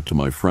pointed it out to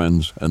my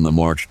friends, and the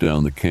march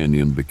down the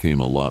canyon became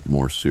a lot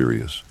more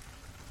serious.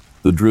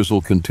 The drizzle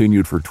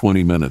continued for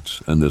 20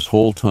 minutes, and this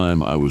whole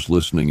time I was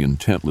listening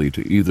intently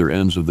to either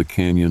ends of the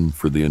canyon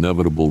for the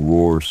inevitable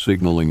roar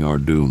signaling our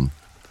doom,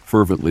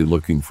 fervently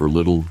looking for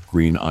little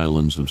green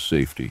islands of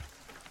safety.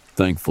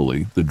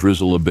 Thankfully, the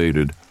drizzle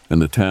abated,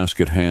 and the task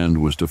at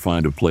hand was to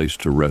find a place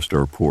to rest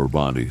our poor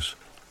bodies.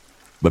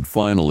 But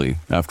finally,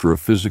 after a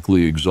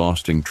physically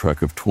exhausting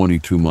trek of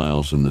 22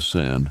 miles in the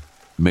sand,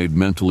 made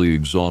mentally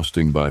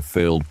exhausting by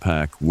failed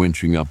pack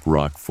winching up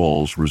rock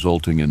falls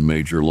resulting in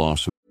major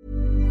loss of...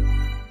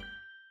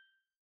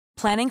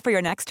 Planning for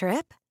your next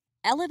trip?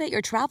 Elevate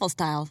your travel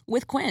style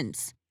with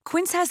Quince.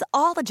 Quince has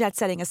all the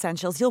jet-setting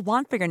essentials you'll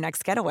want for your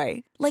next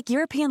getaway, like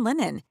European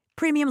linen,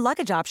 premium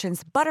luggage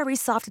options, buttery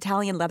soft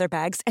Italian leather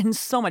bags, and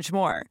so much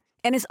more.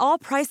 And is all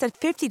priced at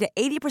 50 to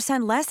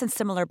 80% less than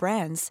similar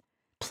brands.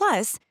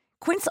 Plus,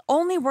 Quince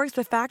only works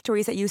with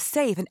factories that use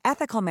safe and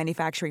ethical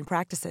manufacturing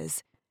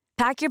practices.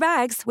 Pack your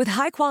bags with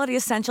high-quality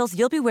essentials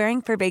you'll be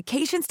wearing for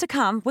vacations to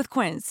come with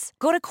Quince.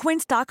 Go to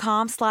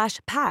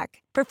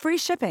quince.com/pack for free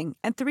shipping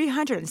and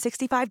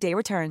 365-day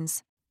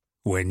returns.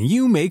 When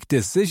you make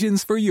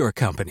decisions for your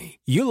company,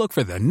 you look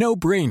for the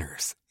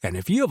no-brainers. And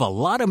if you have a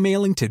lot of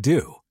mailing to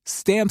do,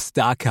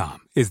 Stamps.com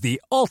is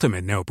the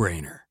ultimate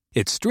no-brainer.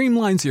 It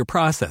streamlines your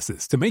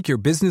processes to make your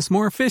business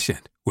more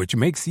efficient, which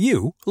makes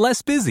you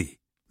less busy.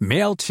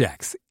 Mail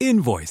checks,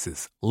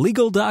 invoices,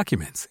 legal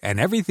documents, and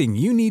everything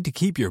you need to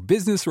keep your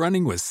business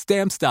running with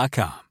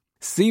Stamps.com.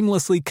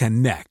 Seamlessly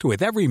connect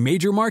with every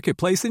major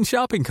marketplace and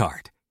shopping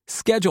cart.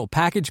 Schedule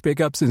package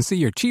pickups and see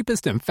your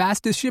cheapest and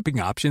fastest shipping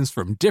options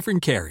from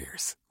different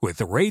carriers,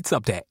 with rates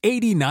up to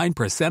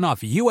 89%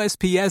 off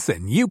USPS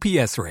and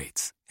UPS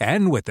rates.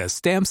 And with the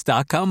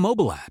Stamps.com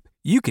mobile app,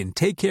 you can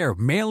take care of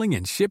mailing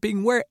and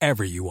shipping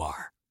wherever you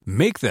are.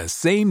 Make the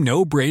same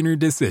no-brainer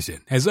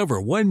decision as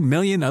over 1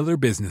 million other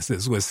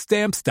businesses with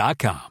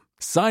Stamps.com.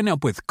 Sign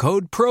up with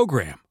code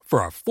PROGRAM for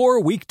a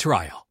 4-week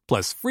trial,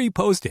 plus free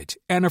postage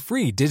and a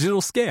free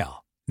digital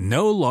scale.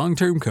 No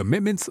long-term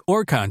commitments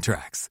or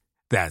contracts.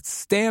 That's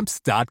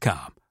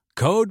Stamps.com.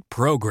 Code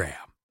PROGRAM.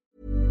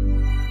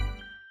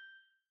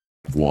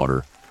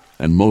 Water,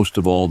 and most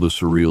of all the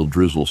surreal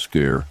drizzle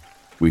scare,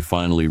 we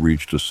finally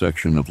reached a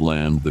section of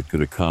land that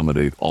could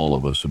accommodate all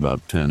of us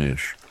about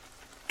 10-ish.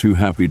 Too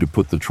happy to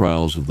put the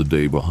trials of the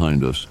day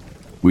behind us,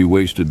 we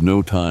wasted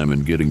no time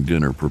in getting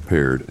dinner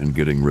prepared and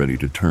getting ready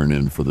to turn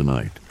in for the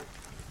night.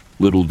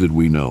 Little did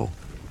we know,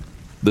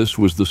 this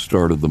was the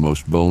start of the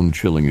most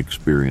bone-chilling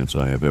experience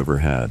I have ever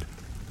had.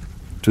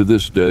 To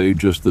this day,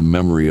 just the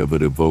memory of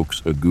it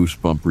evokes a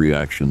goosebump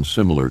reaction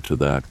similar to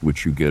that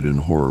which you get in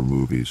horror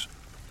movies.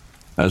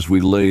 As we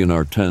lay in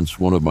our tents,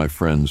 one of my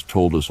friends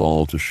told us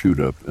all to shoot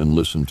up and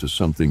listen to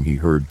something he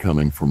heard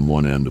coming from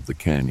one end of the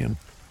canyon.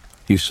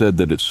 He said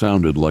that it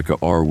sounded like a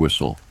R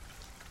whistle.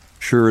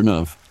 Sure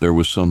enough, there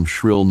was some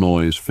shrill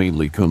noise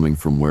faintly coming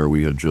from where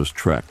we had just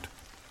trekked.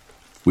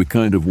 We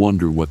kind of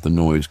wondered what the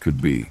noise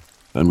could be,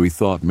 and we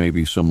thought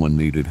maybe someone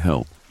needed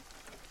help.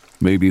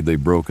 Maybe they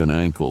broke an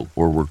ankle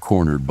or were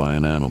cornered by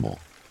an animal.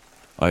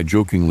 I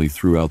jokingly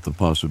threw out the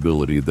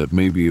possibility that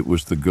maybe it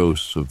was the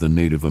ghosts of the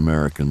Native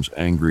Americans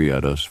angry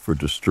at us for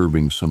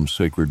disturbing some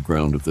sacred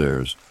ground of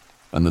theirs,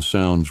 and the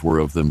sounds were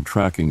of them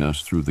tracking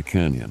us through the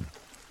canyon.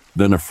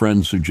 Then a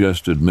friend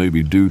suggested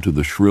maybe due to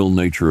the shrill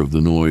nature of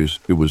the noise,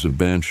 it was a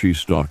banshee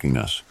stalking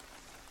us.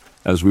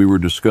 As we were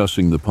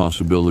discussing the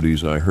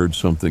possibilities, I heard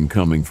something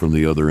coming from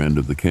the other end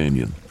of the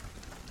canyon.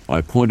 I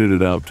pointed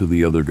it out to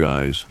the other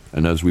guys,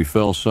 and as we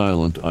fell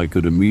silent, I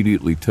could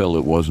immediately tell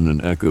it wasn't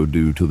an echo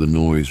due to the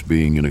noise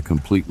being in a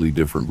completely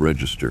different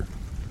register,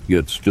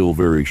 yet still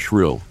very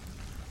shrill.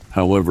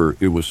 However,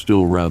 it was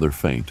still rather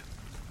faint.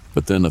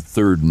 But then a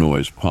third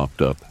noise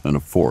popped up, and a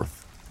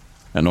fourth.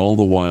 And all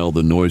the while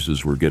the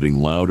noises were getting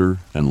louder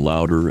and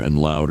louder and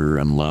louder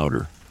and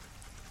louder.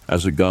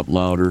 As it got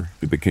louder,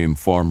 it became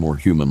far more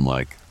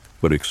human-like,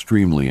 but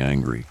extremely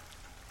angry.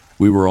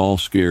 We were all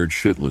scared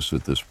shitless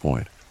at this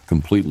point,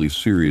 completely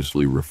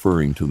seriously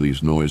referring to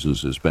these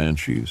noises as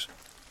banshees.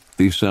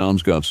 These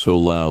sounds got so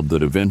loud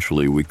that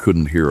eventually we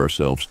couldn't hear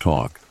ourselves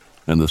talk,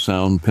 and the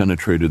sound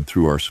penetrated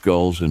through our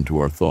skulls into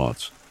our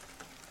thoughts.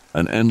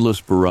 An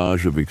endless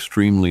barrage of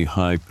extremely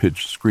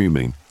high-pitched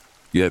screaming,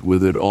 yet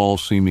with it all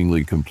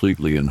seemingly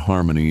completely in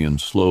harmony and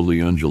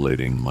slowly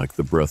undulating like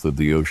the breath of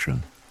the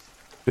ocean.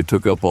 It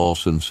took up all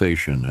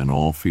sensation and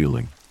all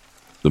feeling.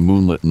 The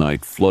moonlit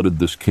night flooded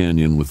this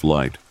canyon with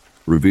light,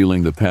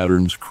 revealing the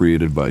patterns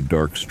created by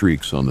dark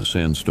streaks on the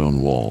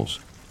sandstone walls.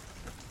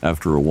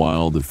 After a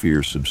while, the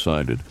fear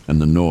subsided, and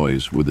the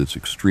noise, with its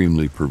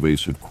extremely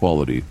pervasive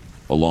quality,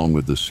 along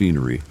with the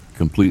scenery,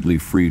 completely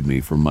freed me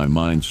from my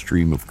mind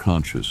stream of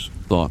conscious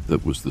thought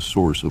that was the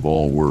source of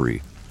all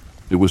worry.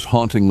 It was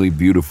hauntingly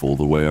beautiful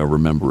the way I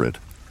remember it,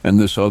 and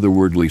this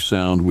otherworldly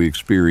sound we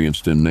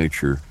experienced in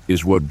nature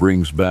is what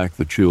brings back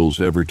the chills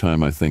every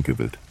time I think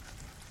of it.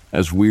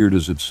 As weird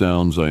as it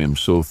sounds, I am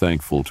so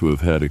thankful to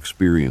have had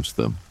experienced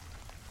them.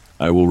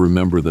 I will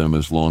remember them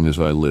as long as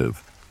I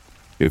live.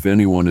 If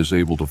anyone is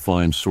able to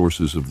find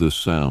sources of this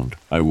sound,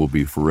 I will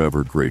be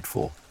forever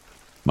grateful.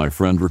 My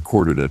friend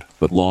recorded it,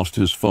 but lost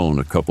his phone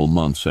a couple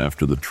months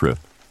after the trip,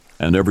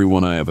 and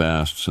everyone I have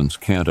asked since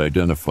can't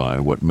identify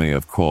what may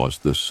have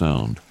caused this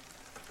sound.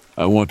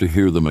 I want to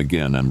hear them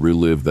again and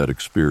relive that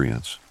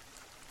experience.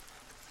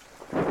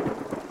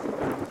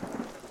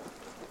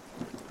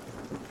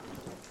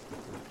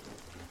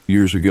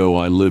 Years ago,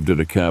 I lived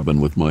at a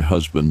cabin with my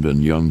husband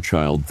and young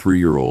child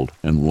 3-year-old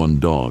and one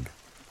dog.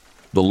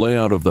 The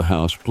layout of the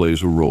house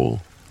plays a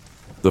role.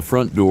 The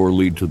front door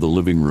led to the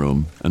living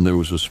room, and there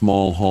was a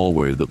small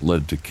hallway that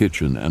led to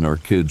kitchen and our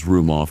kids'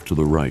 room off to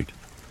the right.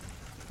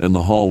 In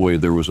the hallway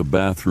there was a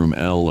bathroom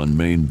L and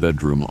main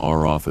bedroom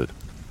R off it.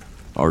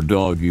 Our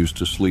dog used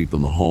to sleep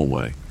in the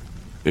hallway.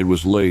 It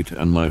was late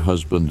and my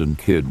husband and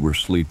kid were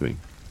sleeping.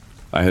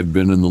 I had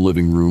been in the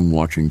living room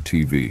watching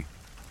TV.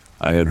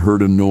 I had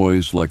heard a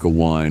noise like a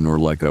whine or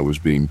like I was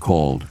being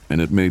called,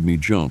 and it made me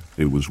jump.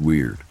 It was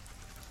weird.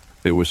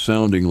 It was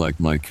sounding like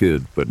my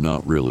kid, but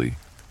not really.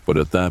 But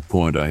at that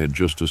point I had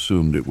just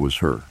assumed it was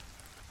her.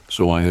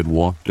 So I had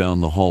walked down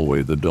the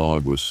hallway. The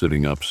dog was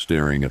sitting up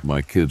staring at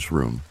my kid's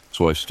room,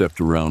 so I stepped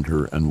around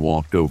her and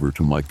walked over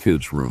to my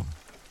kid's room.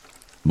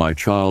 My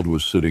child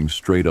was sitting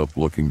straight up,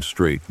 looking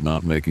straight,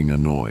 not making a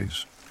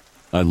noise.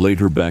 I laid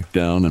her back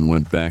down and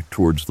went back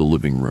towards the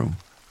living room.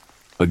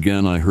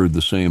 Again I heard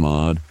the same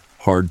odd,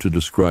 hard to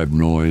describe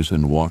noise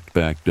and walked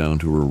back down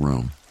to her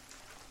room.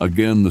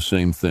 Again the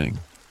same thing.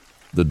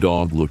 The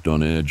dog looked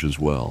on edge as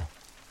well.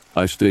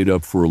 I stayed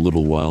up for a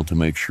little while to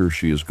make sure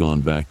she has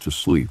gone back to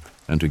sleep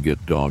and to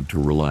get dog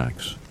to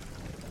relax.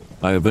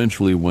 I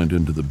eventually went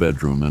into the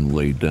bedroom and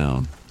laid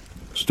down.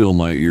 Still,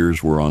 my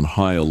ears were on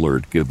high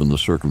alert given the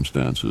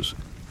circumstances.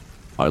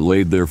 I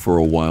laid there for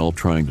a while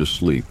trying to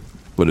sleep,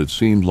 but it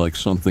seemed like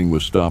something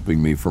was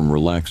stopping me from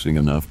relaxing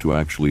enough to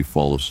actually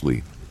fall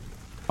asleep.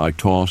 I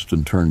tossed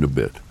and turned a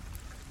bit.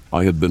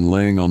 I had been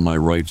laying on my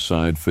right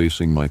side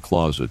facing my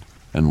closet,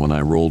 and when I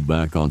rolled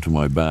back onto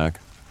my back,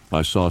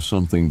 I saw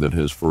something that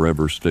has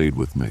forever stayed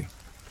with me.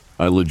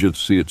 I legit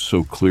see it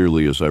so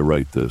clearly as I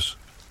write this.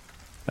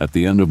 At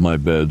the end of my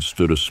bed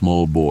stood a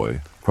small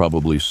boy,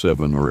 probably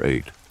 7 or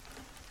 8.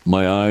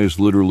 My eyes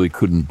literally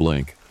couldn't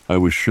blink. I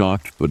was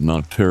shocked but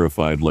not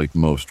terrified like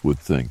most would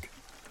think.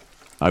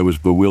 I was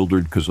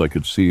bewildered because I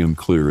could see him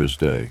clear as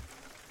day.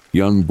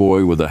 Young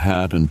boy with a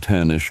hat and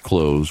tannish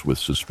clothes with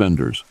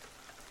suspenders.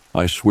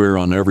 I swear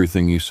on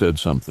everything he said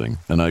something,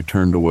 and I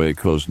turned away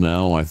because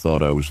now I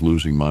thought I was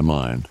losing my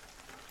mind.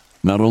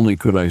 Not only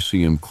could I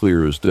see him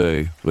clear as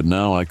day, but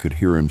now I could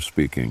hear him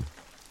speaking.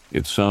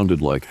 It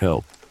sounded like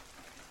help.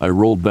 I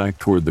rolled back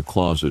toward the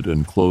closet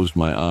and closed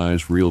my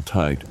eyes real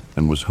tight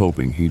and was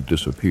hoping he'd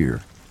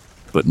disappear.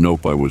 But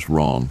nope, I was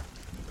wrong.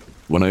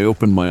 When I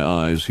opened my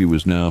eyes, he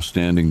was now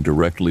standing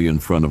directly in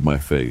front of my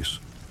face.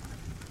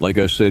 Like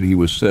I said, he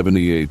was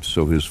 78,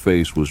 so his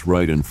face was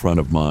right in front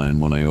of mine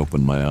when I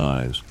opened my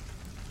eyes.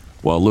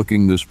 While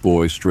looking this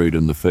boy straight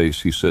in the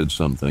face, he said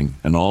something,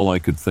 and all I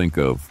could think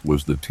of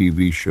was the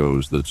TV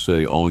shows that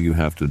say all you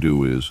have to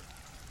do is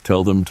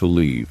tell them to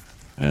leave,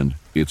 and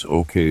it's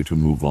okay to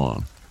move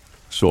on.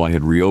 So I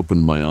had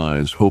reopened my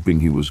eyes, hoping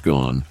he was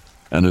gone,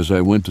 and as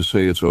I went to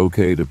say it's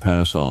okay to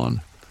pass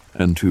on,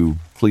 and to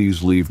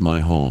please leave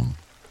my home,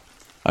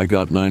 I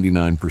got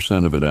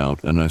 99% of it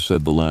out, and I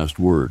said the last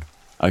word.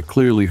 I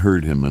clearly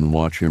heard him and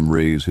watched him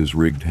raise his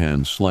rigged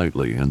hand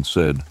slightly and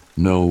said,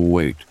 "No,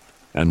 wait."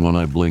 And when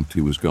I blinked,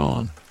 he was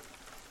gone.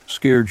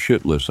 Scared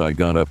shitless, I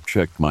got up,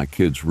 checked my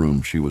kid's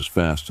room. She was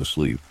fast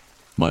asleep.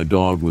 My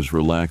dog was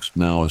relaxed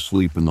now,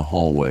 asleep in the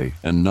hallway,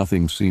 and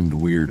nothing seemed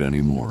weird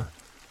anymore.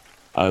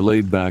 I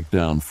laid back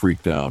down,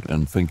 freaked out,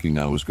 and thinking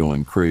I was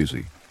going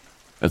crazy.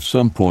 At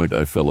some point,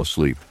 I fell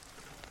asleep.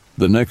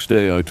 The next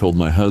day, I told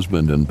my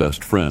husband and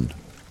best friend.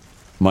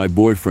 My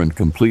boyfriend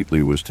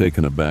completely was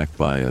taken aback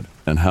by it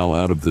and how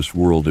out of this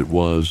world it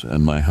was,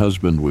 and my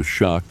husband was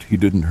shocked he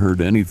didn't hear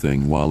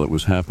anything while it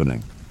was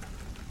happening.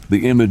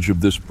 The image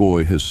of this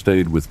boy has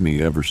stayed with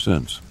me ever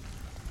since.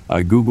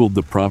 I Googled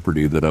the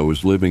property that I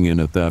was living in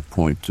at that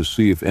point to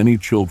see if any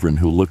children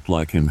who looked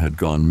like him had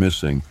gone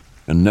missing,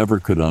 and never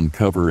could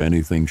uncover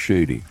anything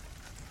shady.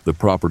 The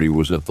property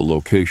was at the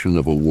location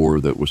of a war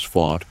that was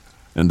fought,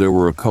 and there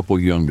were a couple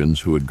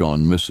young'uns who had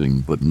gone missing,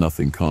 but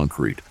nothing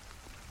concrete.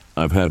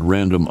 I've had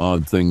random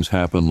odd things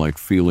happen, like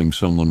feeling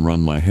someone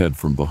run my head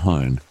from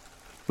behind,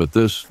 but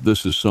this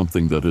is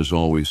something that has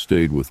always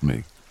stayed with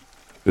me.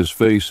 His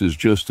face is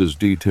just as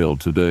detailed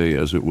today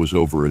as it was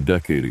over a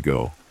decade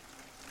ago.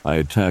 I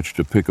attached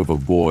a pic of a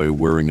boy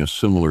wearing a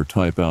similar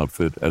type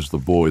outfit as the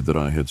boy that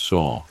I had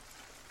saw.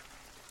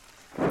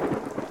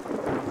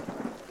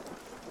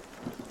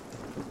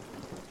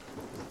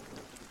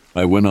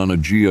 I went on a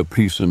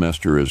GP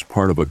semester as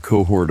part of a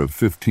cohort of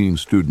 15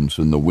 students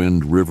in the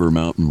Wind River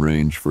mountain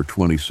range for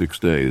 26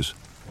 days.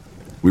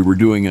 We were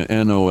doing a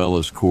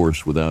NOLS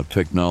course without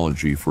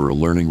technology for a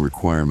learning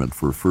requirement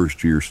for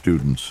first-year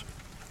students.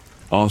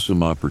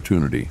 Awesome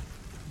opportunity.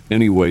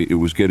 Anyway, it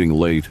was getting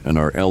late and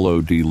our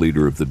LOD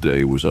leader of the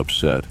day was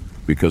upset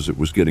because it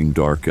was getting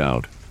dark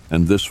out,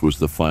 and this was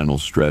the final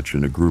stretch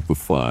in a group of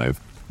 5.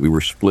 We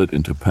were split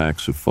into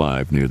packs of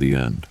 5 near the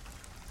end.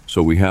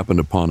 So we happened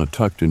upon a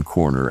tucked-in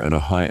corner at a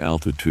high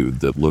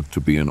altitude that looked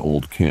to be an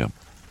old camp.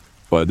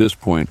 By this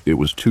point, it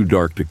was too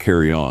dark to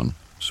carry on,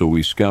 so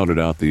we scouted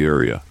out the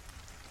area.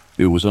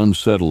 It was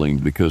unsettling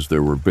because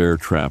there were bear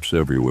traps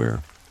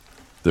everywhere.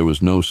 There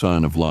was no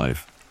sign of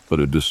life, but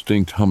a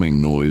distinct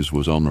humming noise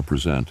was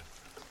omnipresent.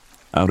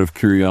 Out of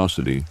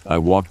curiosity, I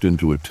walked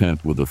into a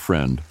tent with a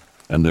friend,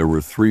 and there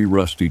were 3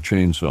 rusty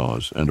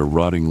chainsaws and a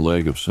rotting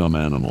leg of some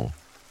animal.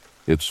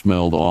 It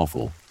smelled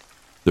awful.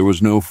 There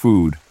was no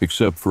food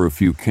except for a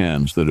few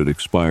cans that had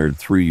expired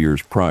 3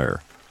 years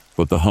prior,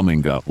 but the humming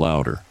got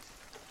louder.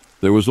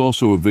 There was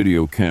also a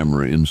video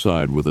camera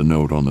inside with a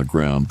note on the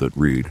ground that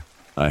read,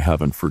 "I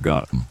haven't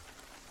forgotten."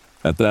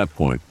 At that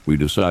point, we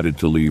decided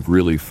to leave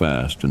really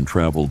fast and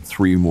traveled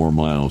 3 more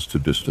miles to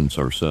distance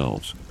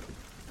ourselves.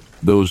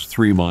 Those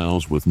 3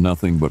 miles with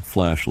nothing but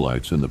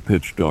flashlights in the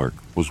pitch dark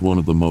was one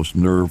of the most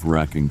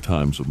nerve-wracking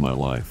times of my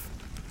life.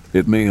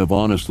 It may have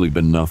honestly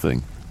been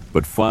nothing,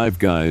 but 5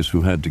 guys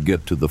who had to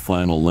get to the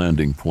final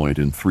landing point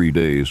in 3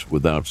 days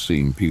without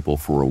seeing people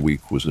for a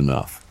week was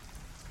enough.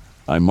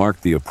 I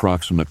marked the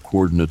approximate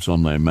coordinates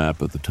on my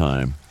map at the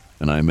time,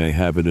 and I may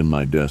have it in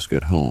my desk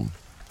at home.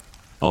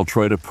 I'll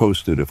try to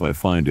post it if I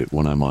find it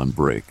when I'm on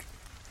break.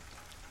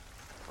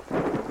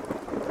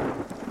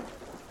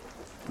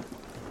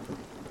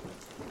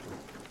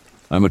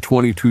 I'm a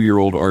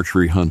 22-year-old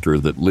archery hunter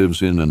that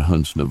lives in and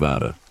hunts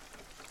Nevada.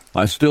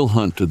 I still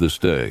hunt to this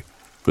day,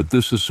 but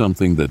this is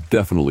something that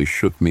definitely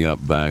shook me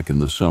up back in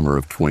the summer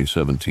of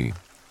 2017.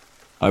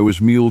 I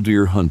was mule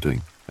deer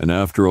hunting, and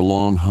after a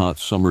long hot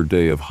summer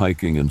day of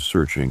hiking and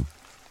searching,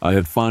 I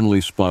had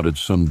finally spotted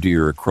some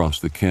deer across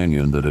the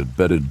canyon that had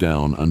bedded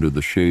down under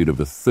the shade of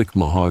a thick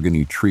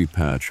mahogany tree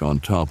patch on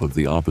top of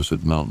the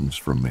opposite mountains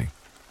from me.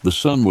 The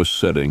sun was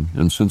setting,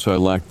 and since I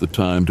lacked the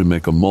time to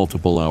make a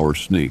multiple-hour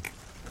sneak,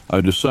 I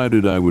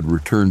decided I would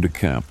return to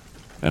camp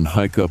and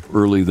hike up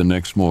early the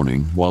next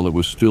morning while it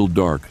was still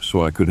dark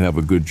so I could have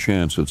a good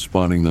chance at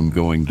spotting them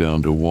going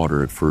down to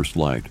water at first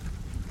light.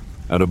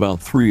 At about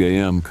 3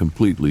 a.m.,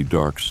 completely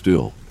dark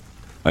still,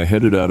 I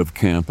headed out of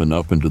camp and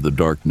up into the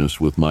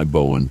darkness with my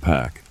bow and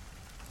pack.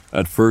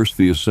 At first,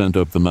 the ascent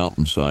up the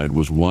mountainside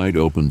was wide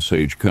open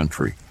sage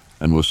country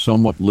and was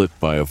somewhat lit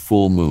by a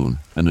full moon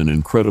and an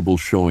incredible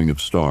showing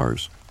of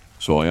stars,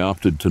 so I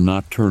opted to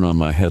not turn on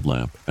my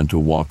headlamp and to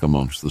walk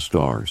amongst the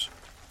stars.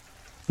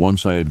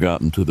 Once I had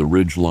gotten to the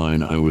ridge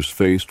line, I was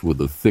faced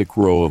with a thick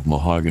row of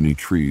mahogany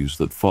trees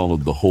that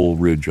followed the whole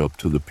ridge up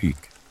to the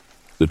peak.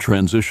 The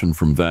transition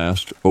from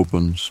vast,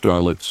 open,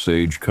 starlit,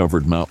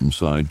 sage-covered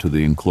mountainside to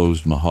the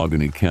enclosed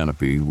mahogany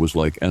canopy was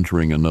like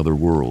entering another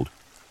world.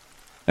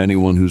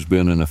 Anyone who's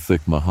been in a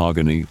thick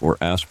mahogany or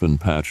aspen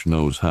patch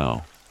knows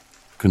how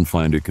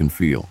confined it can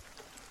feel.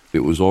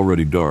 It was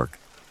already dark,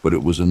 but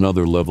it was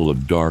another level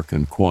of dark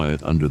and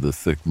quiet under the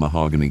thick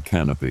mahogany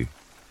canopy.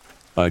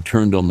 I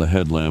turned on the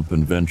headlamp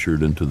and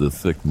ventured into the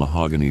thick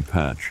mahogany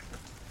patch.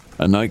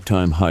 A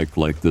nighttime hike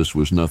like this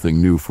was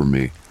nothing new for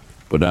me,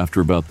 but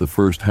after about the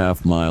first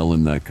half mile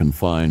in that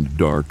confined,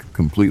 dark,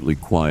 completely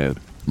quiet,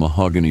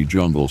 mahogany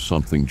jungle,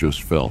 something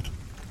just felt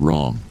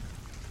wrong.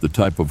 The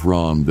type of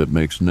wrong that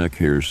makes neck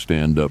hairs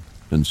stand up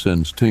and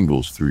sends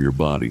tingles through your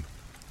body.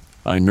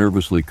 I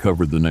nervously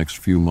covered the next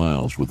few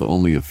miles with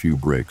only a few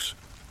breaks.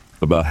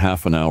 About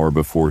half an hour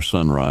before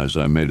sunrise,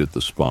 I made it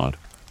the spot,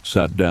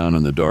 sat down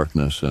in the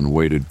darkness, and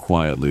waited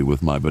quietly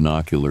with my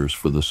binoculars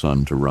for the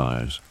sun to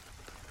rise.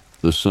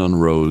 The sun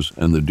rose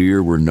and the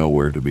deer were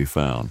nowhere to be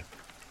found.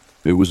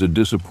 It was a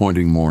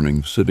disappointing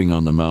morning, sitting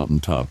on the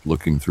mountaintop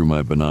looking through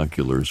my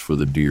binoculars for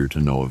the deer to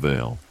no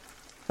avail.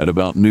 At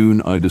about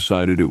noon, I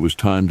decided it was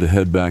time to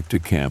head back to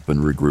camp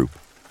and regroup.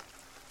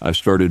 I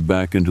started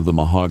back into the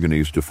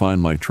mahoganies to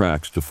find my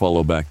tracks to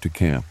follow back to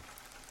camp.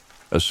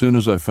 As soon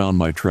as I found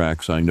my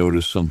tracks, I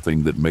noticed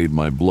something that made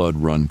my blood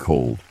run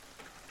cold.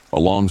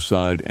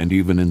 Alongside and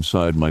even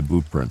inside my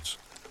boot prints,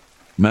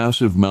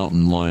 massive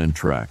mountain lion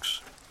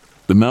tracks.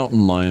 The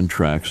mountain lion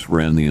tracks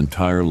ran the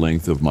entire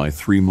length of my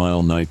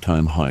 3-mile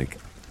nighttime hike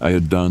I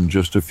had done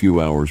just a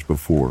few hours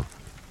before.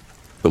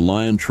 The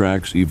lion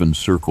tracks even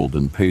circled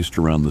and paced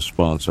around the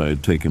spots I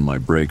had taken my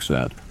breaks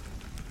at,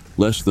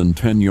 less than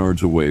 10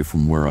 yards away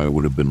from where I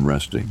would have been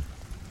resting.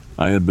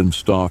 I had been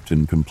stalked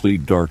in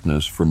complete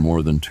darkness for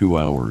more than 2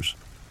 hours,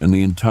 and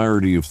the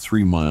entirety of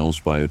 3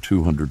 miles by a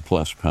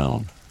 200-plus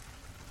pound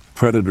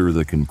predator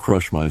that can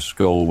crush my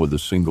skull with a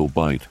single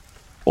bite,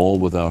 all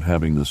without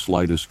having the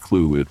slightest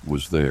clue it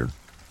was there.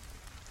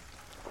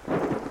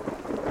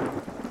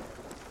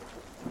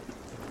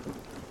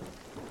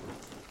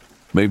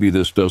 Maybe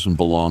this doesn't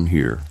belong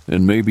here,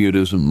 and maybe it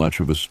isn't much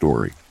of a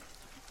story.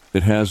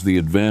 It has the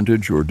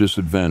advantage or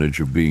disadvantage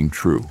of being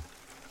true.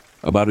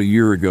 About a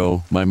year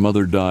ago, my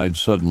mother died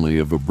suddenly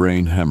of a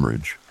brain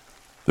hemorrhage.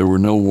 There were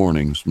no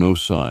warnings, no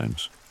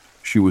signs.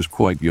 She was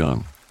quite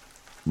young.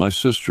 My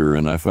sister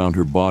and I found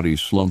her body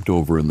slumped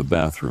over in the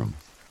bathroom.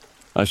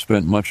 I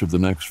spent much of the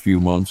next few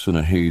months in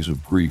a haze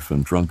of grief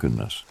and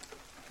drunkenness.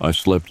 I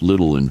slept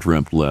little and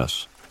dreamt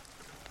less.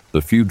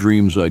 The few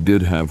dreams I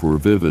did have were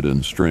vivid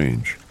and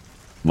strange.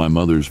 My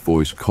mother's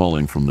voice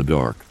calling from the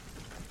dark.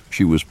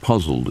 She was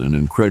puzzled and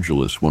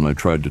incredulous when I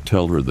tried to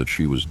tell her that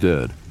she was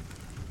dead.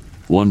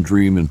 One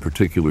dream in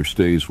particular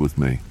stays with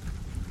me.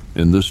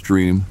 In this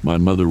dream, my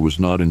mother was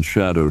not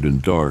enshadowed in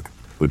dark,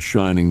 but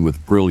shining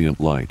with brilliant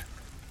light.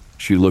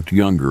 She looked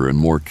younger and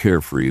more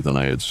carefree than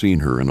I had seen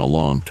her in a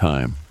long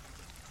time.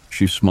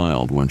 She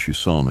smiled when she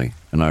saw me,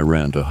 and I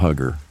ran to hug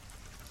her.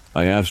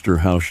 I asked her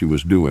how she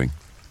was doing.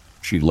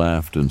 She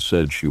laughed and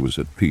said she was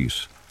at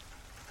peace.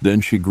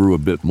 Then she grew a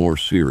bit more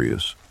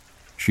serious.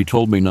 She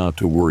told me not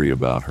to worry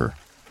about her.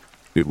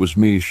 It was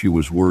me she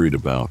was worried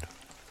about.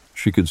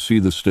 She could see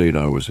the state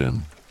I was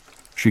in.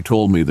 She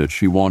told me that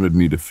she wanted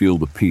me to feel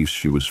the peace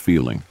she was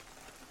feeling.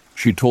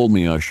 She told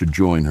me I should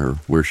join her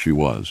where she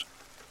was.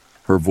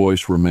 Her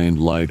voice remained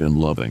light and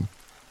loving.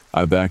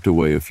 I backed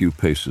away a few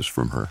paces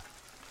from her.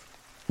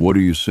 "What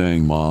are you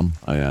saying, Mom?"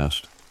 I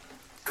asked.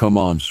 "Come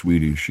on,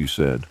 sweetie," she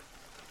said.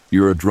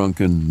 "You're a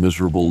drunken,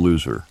 miserable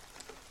loser.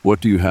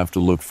 What do you have to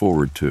look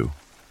forward to?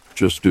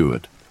 Just do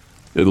it.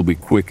 It'll be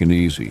quick and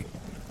easy.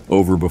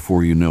 Over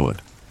before you know it."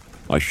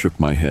 I shook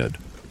my head.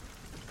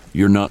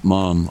 "You're not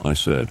Mom," I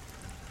said.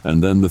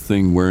 And then the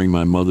thing wearing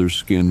my mother's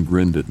skin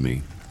grinned at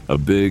me, a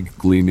big,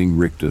 gleaming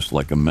rictus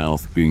like a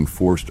mouth being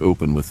forced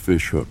open with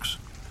fish hooks.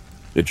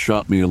 It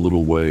shot me a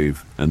little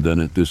wave, and then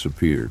it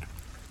disappeared.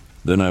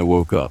 Then I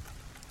woke up.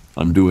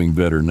 I'm doing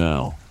better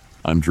now.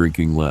 I'm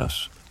drinking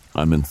less.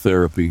 I'm in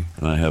therapy,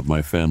 and I have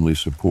my family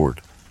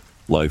support.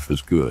 Life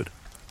is good.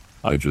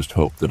 I just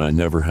hope that I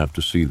never have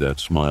to see that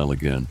smile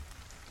again.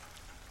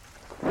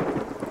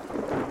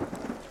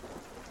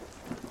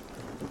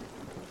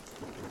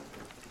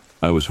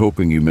 I was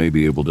hoping you may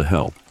be able to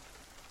help.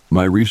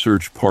 My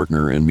research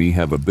partner and me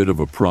have a bit of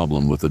a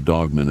problem with a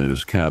dogman at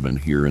his cabin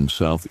here in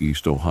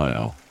southeast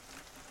Ohio.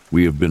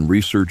 We have been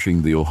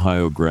researching the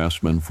Ohio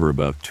grassman for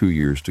about 2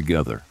 years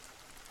together.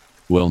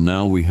 Well,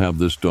 now we have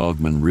this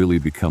dogman really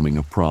becoming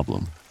a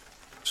problem.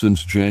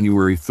 Since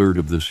January 3rd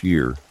of this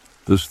year,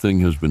 this thing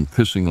has been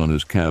pissing on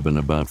his cabin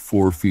about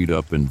 4 feet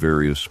up in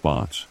various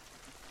spots.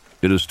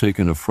 It has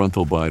taken a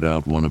frontal bite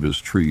out one of his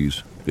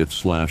trees. It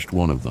slashed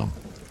one of them.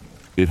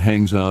 It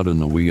hangs out in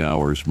the wee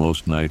hours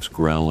most nights,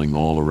 growling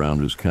all around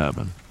his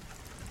cabin.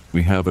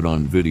 We have it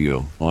on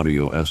video,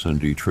 audio,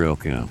 S&D trail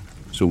cam,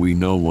 so we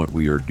know what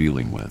we are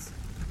dealing with.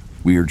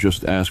 We are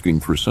just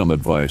asking for some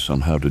advice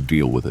on how to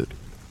deal with it.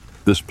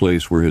 This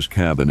place where his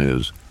cabin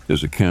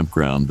is a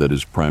campground that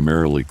is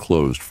primarily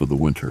closed for the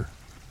winter.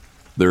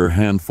 There are a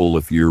handful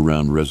of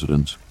year-round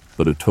residents,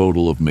 but a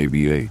total of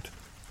maybe 8.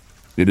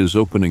 It is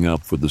opening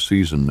up for the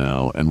season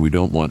now, and we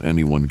don't want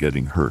anyone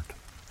getting hurt.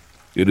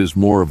 It is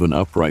more of an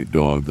upright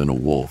dog than a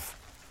wolf.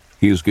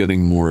 He is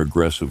getting more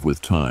aggressive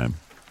with time.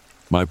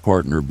 My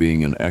partner,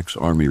 being an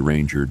ex-Army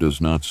Ranger,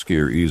 does not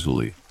scare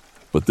easily,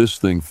 but this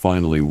thing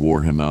finally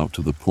wore him out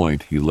to the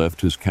point he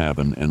left his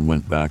cabin and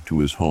went back to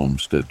his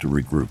homestead to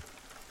regroup.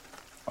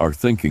 Our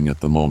thinking at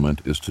the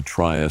moment is to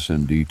try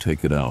S&D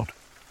take it out.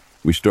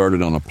 We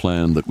started on a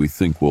plan that we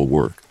think will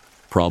work.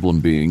 Problem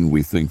being,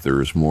 we think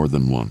there is more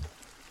than one.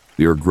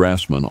 There are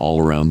grassmen all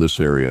around this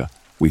area.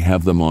 We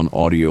have them on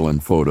audio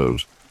and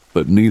photos,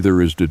 but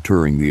neither is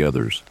deterring the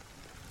others.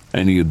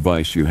 Any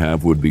advice you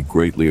have would be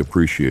greatly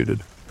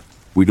appreciated.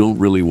 We don't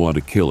really want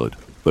to kill it,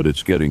 but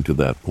it's getting to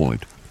that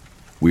point.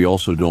 We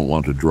also don't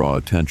want to draw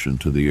attention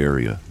to the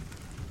area.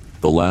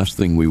 The last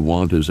thing we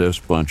want is a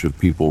bunch of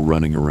people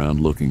running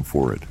around looking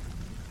for it.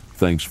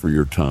 Thanks for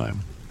your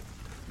time.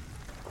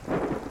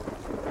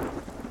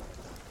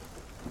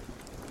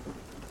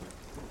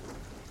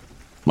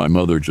 My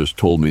mother just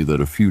told me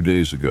that a few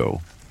days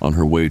ago, on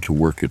her way to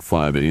work at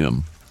 5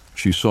 a.m.,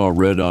 she saw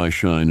red eye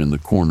shine in the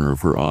corner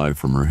of her eye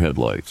from her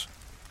headlights.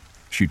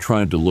 She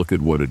tried to look at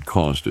what had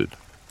caused it,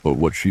 but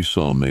what she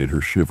saw made her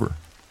shiver.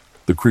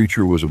 The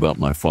creature was about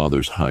my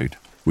father's height,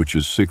 which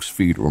is 6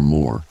 feet or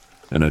more,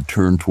 and had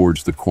turned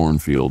towards the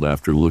cornfield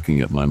after looking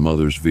at my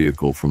mother's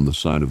vehicle from the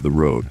side of the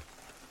road.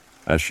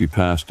 As she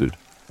passed it,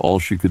 all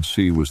she could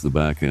see was the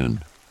back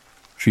end.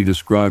 She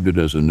described it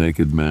as a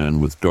naked man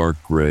with dark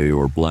gray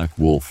or black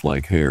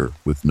wolf-like hair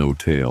with no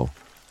tail.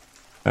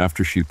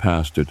 After she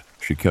passed it,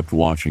 she kept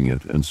watching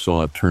it and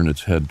saw it turn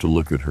its head to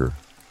look at her,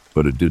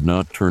 but it did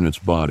not turn its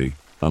body,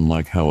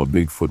 unlike how a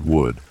Bigfoot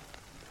would.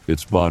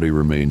 Its body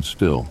remained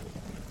still.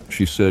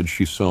 She said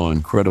she saw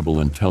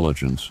incredible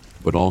intelligence,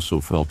 but also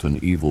felt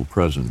an evil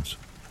presence.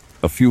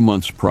 A few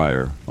months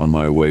prior, on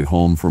my way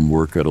home from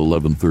work at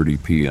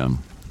 11:30 p.m.,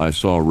 I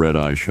saw red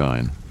eye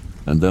shine,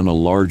 and then a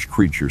large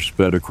creature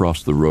sped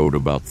across the road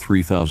about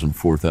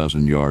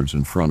 3,000-4,000 yards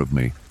in front of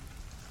me.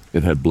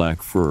 It had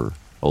black fur,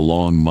 a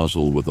long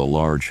muzzle with a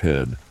large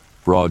head,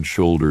 broad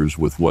shoulders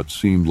with what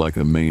seemed like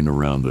a mane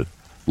around it,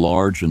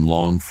 large and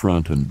long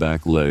front and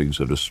back legs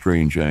at a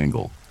strange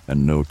angle,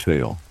 and no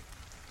tail.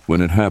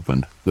 When it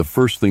happened, the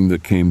first thing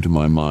that came to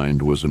my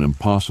mind was an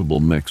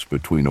impossible mix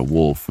between a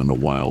wolf and a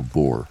wild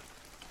boar.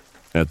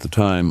 At the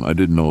time, I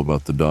didn't know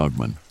about the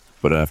Dogman,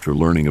 but after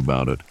learning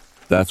about it,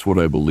 that's what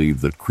I believed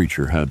that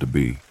creature had to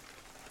be.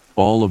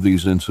 All of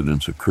these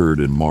incidents occurred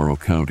in Morrow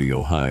County,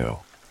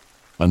 Ohio.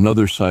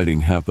 Another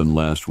sighting happened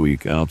last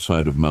week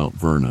outside of Mount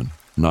Vernon,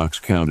 Knox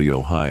County,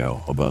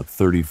 Ohio, about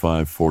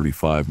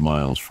 35-45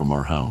 miles from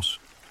our house.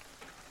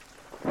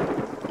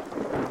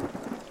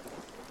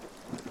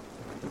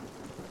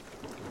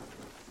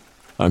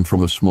 I'm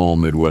from a small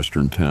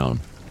Midwestern town.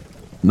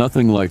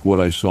 Nothing like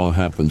what I saw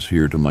happens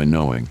here to my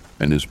knowing,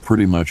 and is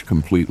pretty much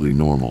completely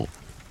normal.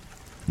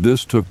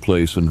 This took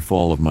place in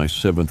fall of my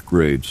 7th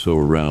grade, so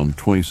around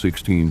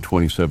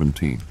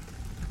 2016-2017.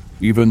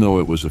 Even though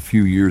it was a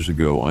few years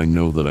ago, I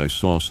know that I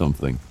saw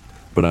something,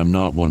 but I'm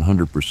not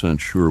 100%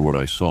 sure what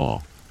I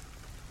saw.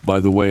 By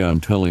the way, I'm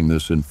telling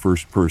this in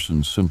first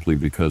person simply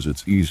because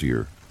it's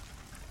easier.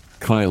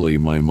 Kylie,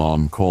 my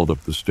mom, called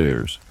up the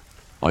stairs.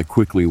 I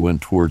quickly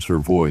went towards her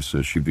voice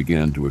as she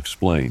began to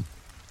explain.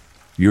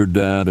 "Your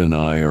dad and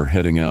I are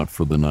heading out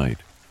for the night."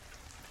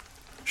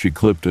 She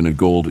clipped in a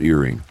gold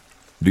earring.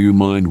 "Do you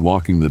mind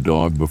walking the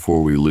dog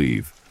before we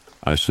leave?"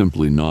 I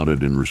simply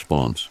nodded in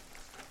response,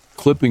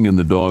 clipping in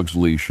the dog's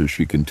leash as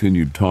she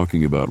continued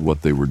talking about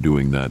what they were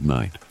doing that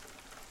night.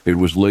 It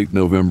was late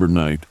November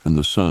night and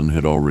the sun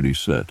had already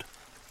set.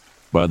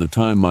 By the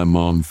time my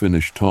mom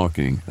finished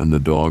talking and the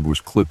dog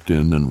was clipped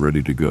in and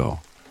ready to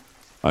go,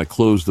 I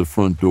closed the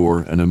front door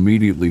and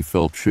immediately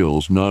felt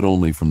chills not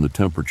only from the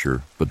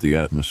temperature, but the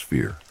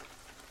atmosphere.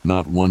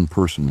 Not one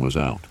person was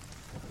out.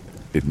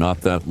 "It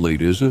not that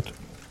late, is it?"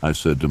 I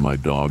said to my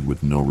dog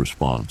with no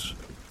response.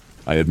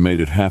 I had made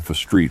it half a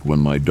street when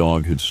my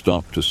dog had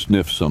stopped to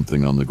sniff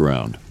something on the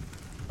ground.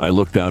 I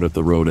looked out at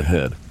the road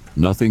ahead,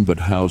 nothing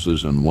but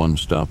houses and one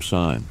stop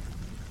sign.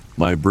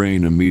 My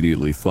brain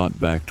immediately thought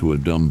back to a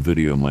dumb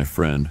video my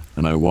friend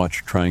and I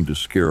watched trying to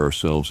scare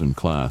ourselves in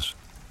class,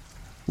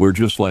 where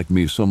just like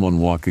me, someone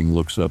walking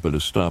looks up at a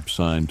stop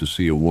sign to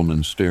see a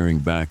woman staring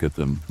back at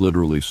them,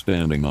 literally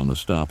standing on the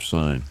stop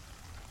sign.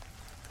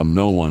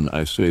 No one,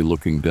 I say,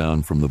 looking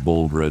down from the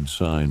bold red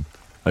sign.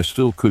 I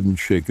still couldn't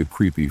shake a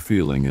creepy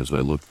feeling as I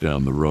looked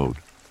down the road.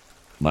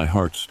 My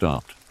heart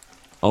stopped.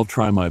 I'll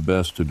try my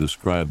best to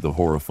describe the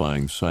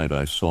horrifying sight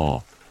I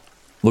saw.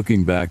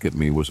 Looking back at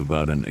me was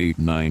about an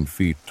 8-9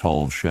 feet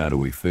tall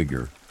shadowy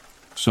figure.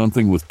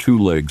 Something with 2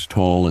 legs,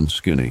 tall and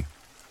skinny.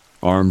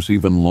 Arms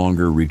even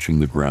longer, reaching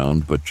the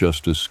ground, but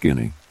just as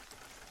skinny.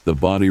 The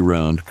body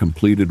round,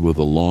 completed with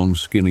a long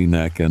skinny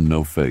neck and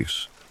no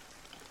face.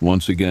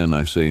 Once again,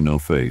 I say no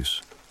face.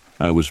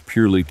 I was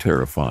purely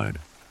terrified.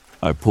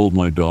 I pulled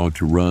my dog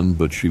to run,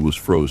 but she was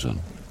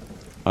frozen.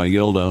 I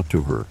yelled out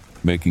to her,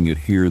 making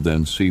it hear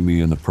then see me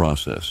in the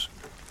process.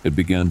 It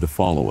began to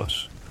follow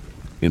us,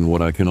 in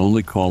what I can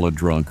only call a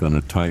drunk on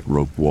a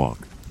tightrope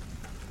walk.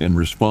 In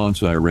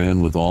response, I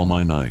ran with all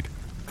my might,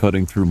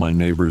 cutting through my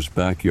neighbor's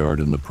backyard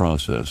in the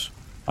process.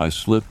 I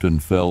slipped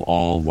and fell,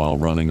 all while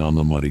running on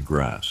the muddy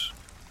grass.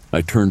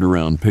 I turned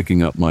around,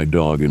 picking up my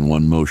dog in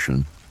one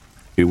motion.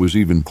 It was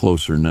even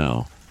closer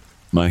now.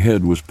 My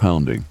head was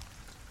pounding,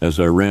 as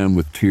I ran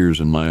with tears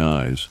in my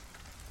eyes.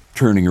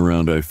 Turning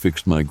around, I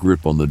fixed my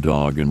grip on the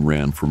dog and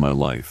ran for my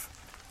life.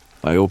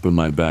 I opened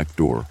my back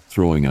door,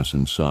 throwing us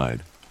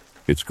inside.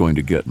 "It's going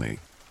to get me,"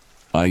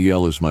 I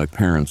yell as my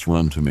parents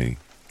run to me.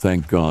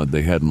 Thank God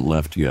they hadn't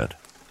left yet.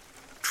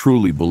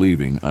 Truly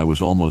believing I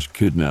was almost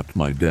kidnapped,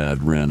 my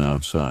dad ran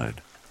outside.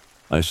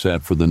 I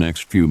sat for the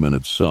next few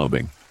minutes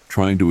sobbing,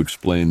 trying to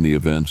explain the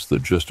events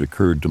that just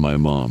occurred to my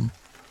mom.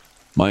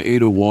 My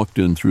Ada walked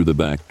in through the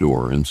back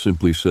door and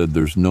simply said,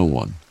 "There's no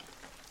one."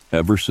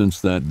 Ever since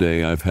that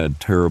day, I've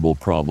had terrible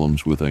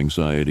problems with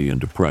anxiety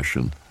and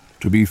depression.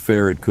 To be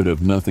fair, it could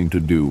have nothing to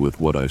do with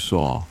what I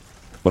saw.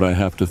 but I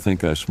have to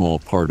think a small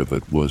part of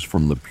it was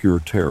from the pure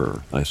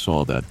terror I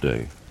saw that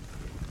day.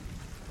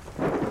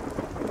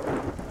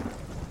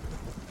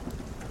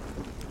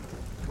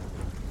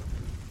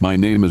 My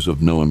name is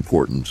of no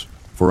importance,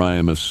 for I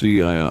am a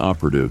CIA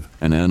operative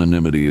and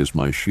anonymity is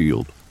my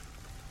shield.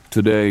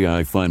 Today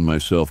I find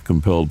myself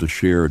compelled to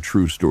share a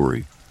true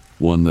story,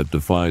 one that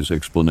defies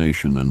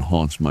explanation and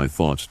haunts my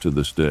thoughts to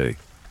this day.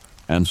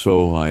 And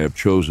so I have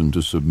chosen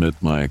to submit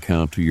my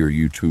account to your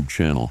YouTube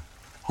channel,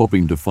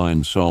 hoping to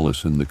find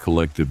solace in the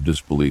collective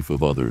disbelief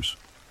of others.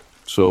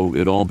 So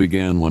it all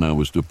began when I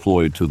was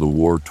deployed to the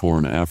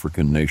war-torn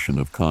African nation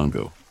of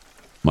Congo.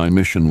 My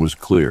mission was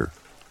clear: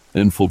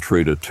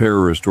 infiltrate a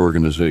terrorist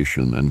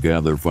organization and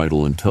gather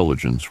vital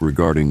intelligence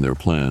regarding their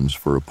plans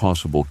for a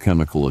possible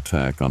chemical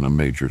attack on a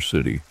major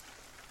city.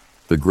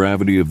 The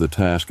gravity of the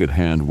task at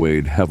hand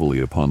weighed heavily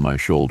upon my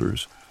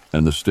shoulders,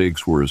 and the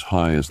stakes were as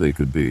high as they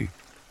could be.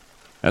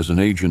 As an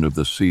agent of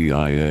the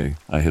CIA,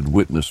 I had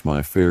witnessed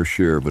my fair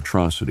share of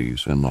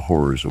atrocities and the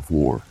horrors of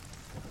war.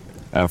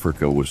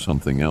 Africa was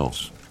something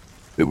else.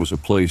 It was a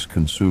place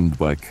consumed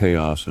by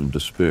chaos and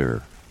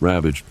despair,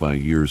 ravaged by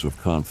years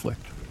of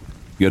conflict.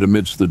 Yet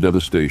amidst the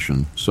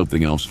devastation,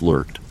 something else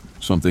lurked,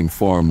 something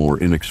far more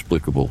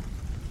inexplicable.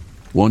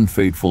 One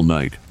fateful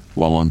night,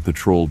 while on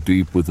patrol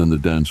deep within the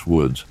dense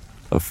woods,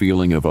 a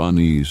feeling of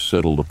unease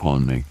settled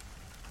upon me.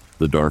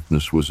 The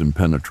darkness was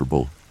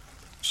impenetrable.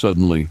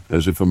 Suddenly,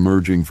 as if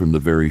emerging from the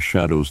very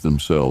shadows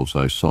themselves,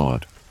 I saw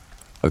it.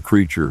 A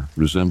creature,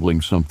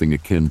 resembling something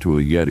akin to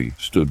a yeti,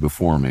 stood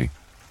before me.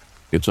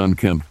 Its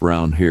unkempt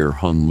brown hair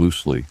hung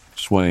loosely,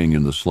 swaying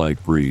in the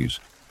slight breeze.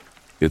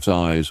 Its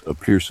eyes, a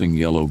piercing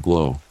yellow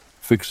glow,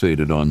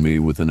 fixated on me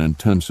with an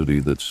intensity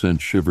that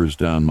sent shivers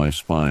down my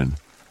spine.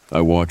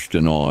 I watched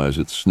in awe as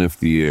it sniffed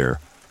the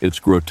air, its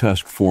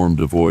grotesque form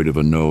devoid of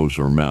a nose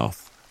or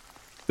mouth.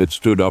 It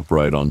stood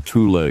upright on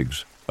two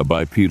legs, a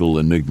bipedal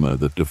enigma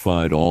that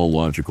defied all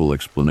logical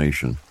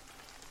explanation.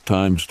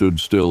 Time stood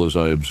still as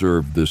I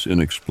observed this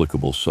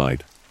inexplicable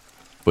sight.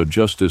 But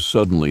just as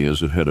suddenly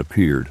as it had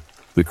appeared,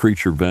 the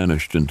creature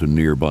vanished into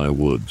nearby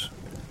woods.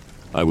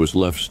 I was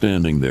left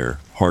standing there,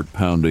 heart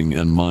pounding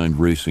and mind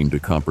racing to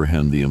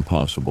comprehend the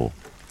impossible.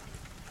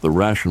 The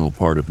rational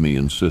part of me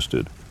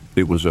insisted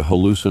it was a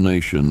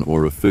hallucination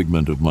or a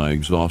figment of my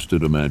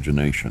exhausted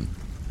imagination.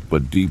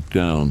 But deep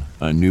down,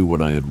 I knew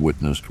what I had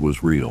witnessed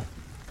was real.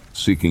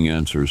 Seeking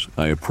answers,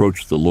 I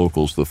approached the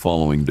locals the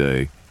following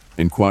day,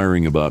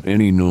 inquiring about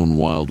any known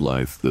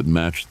wildlife that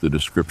matched the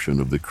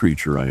description of the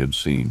creature I had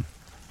seen.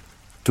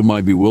 To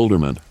my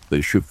bewilderment,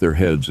 they shook their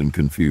heads in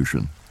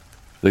confusion.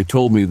 They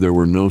told me there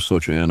were no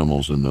such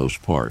animals in those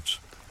parts.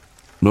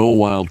 No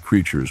wild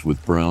creatures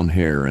with brown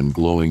hair and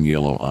glowing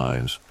yellow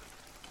eyes.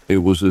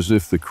 It was as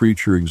if the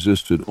creature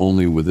existed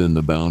only within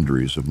the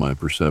boundaries of my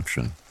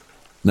perception.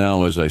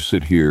 Now, as I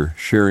sit here,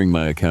 sharing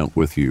my account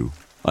with you,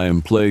 I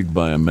am plagued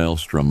by a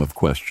maelstrom of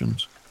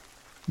questions.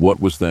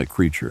 What was that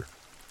creature?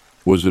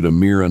 Was it a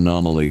mere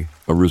anomaly,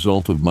 a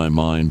result of my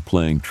mind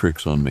playing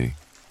tricks on me?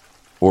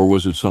 Or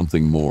was it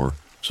something more,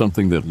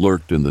 something that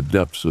lurked in the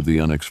depths of the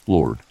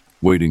unexplored,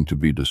 waiting to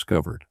be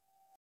discovered?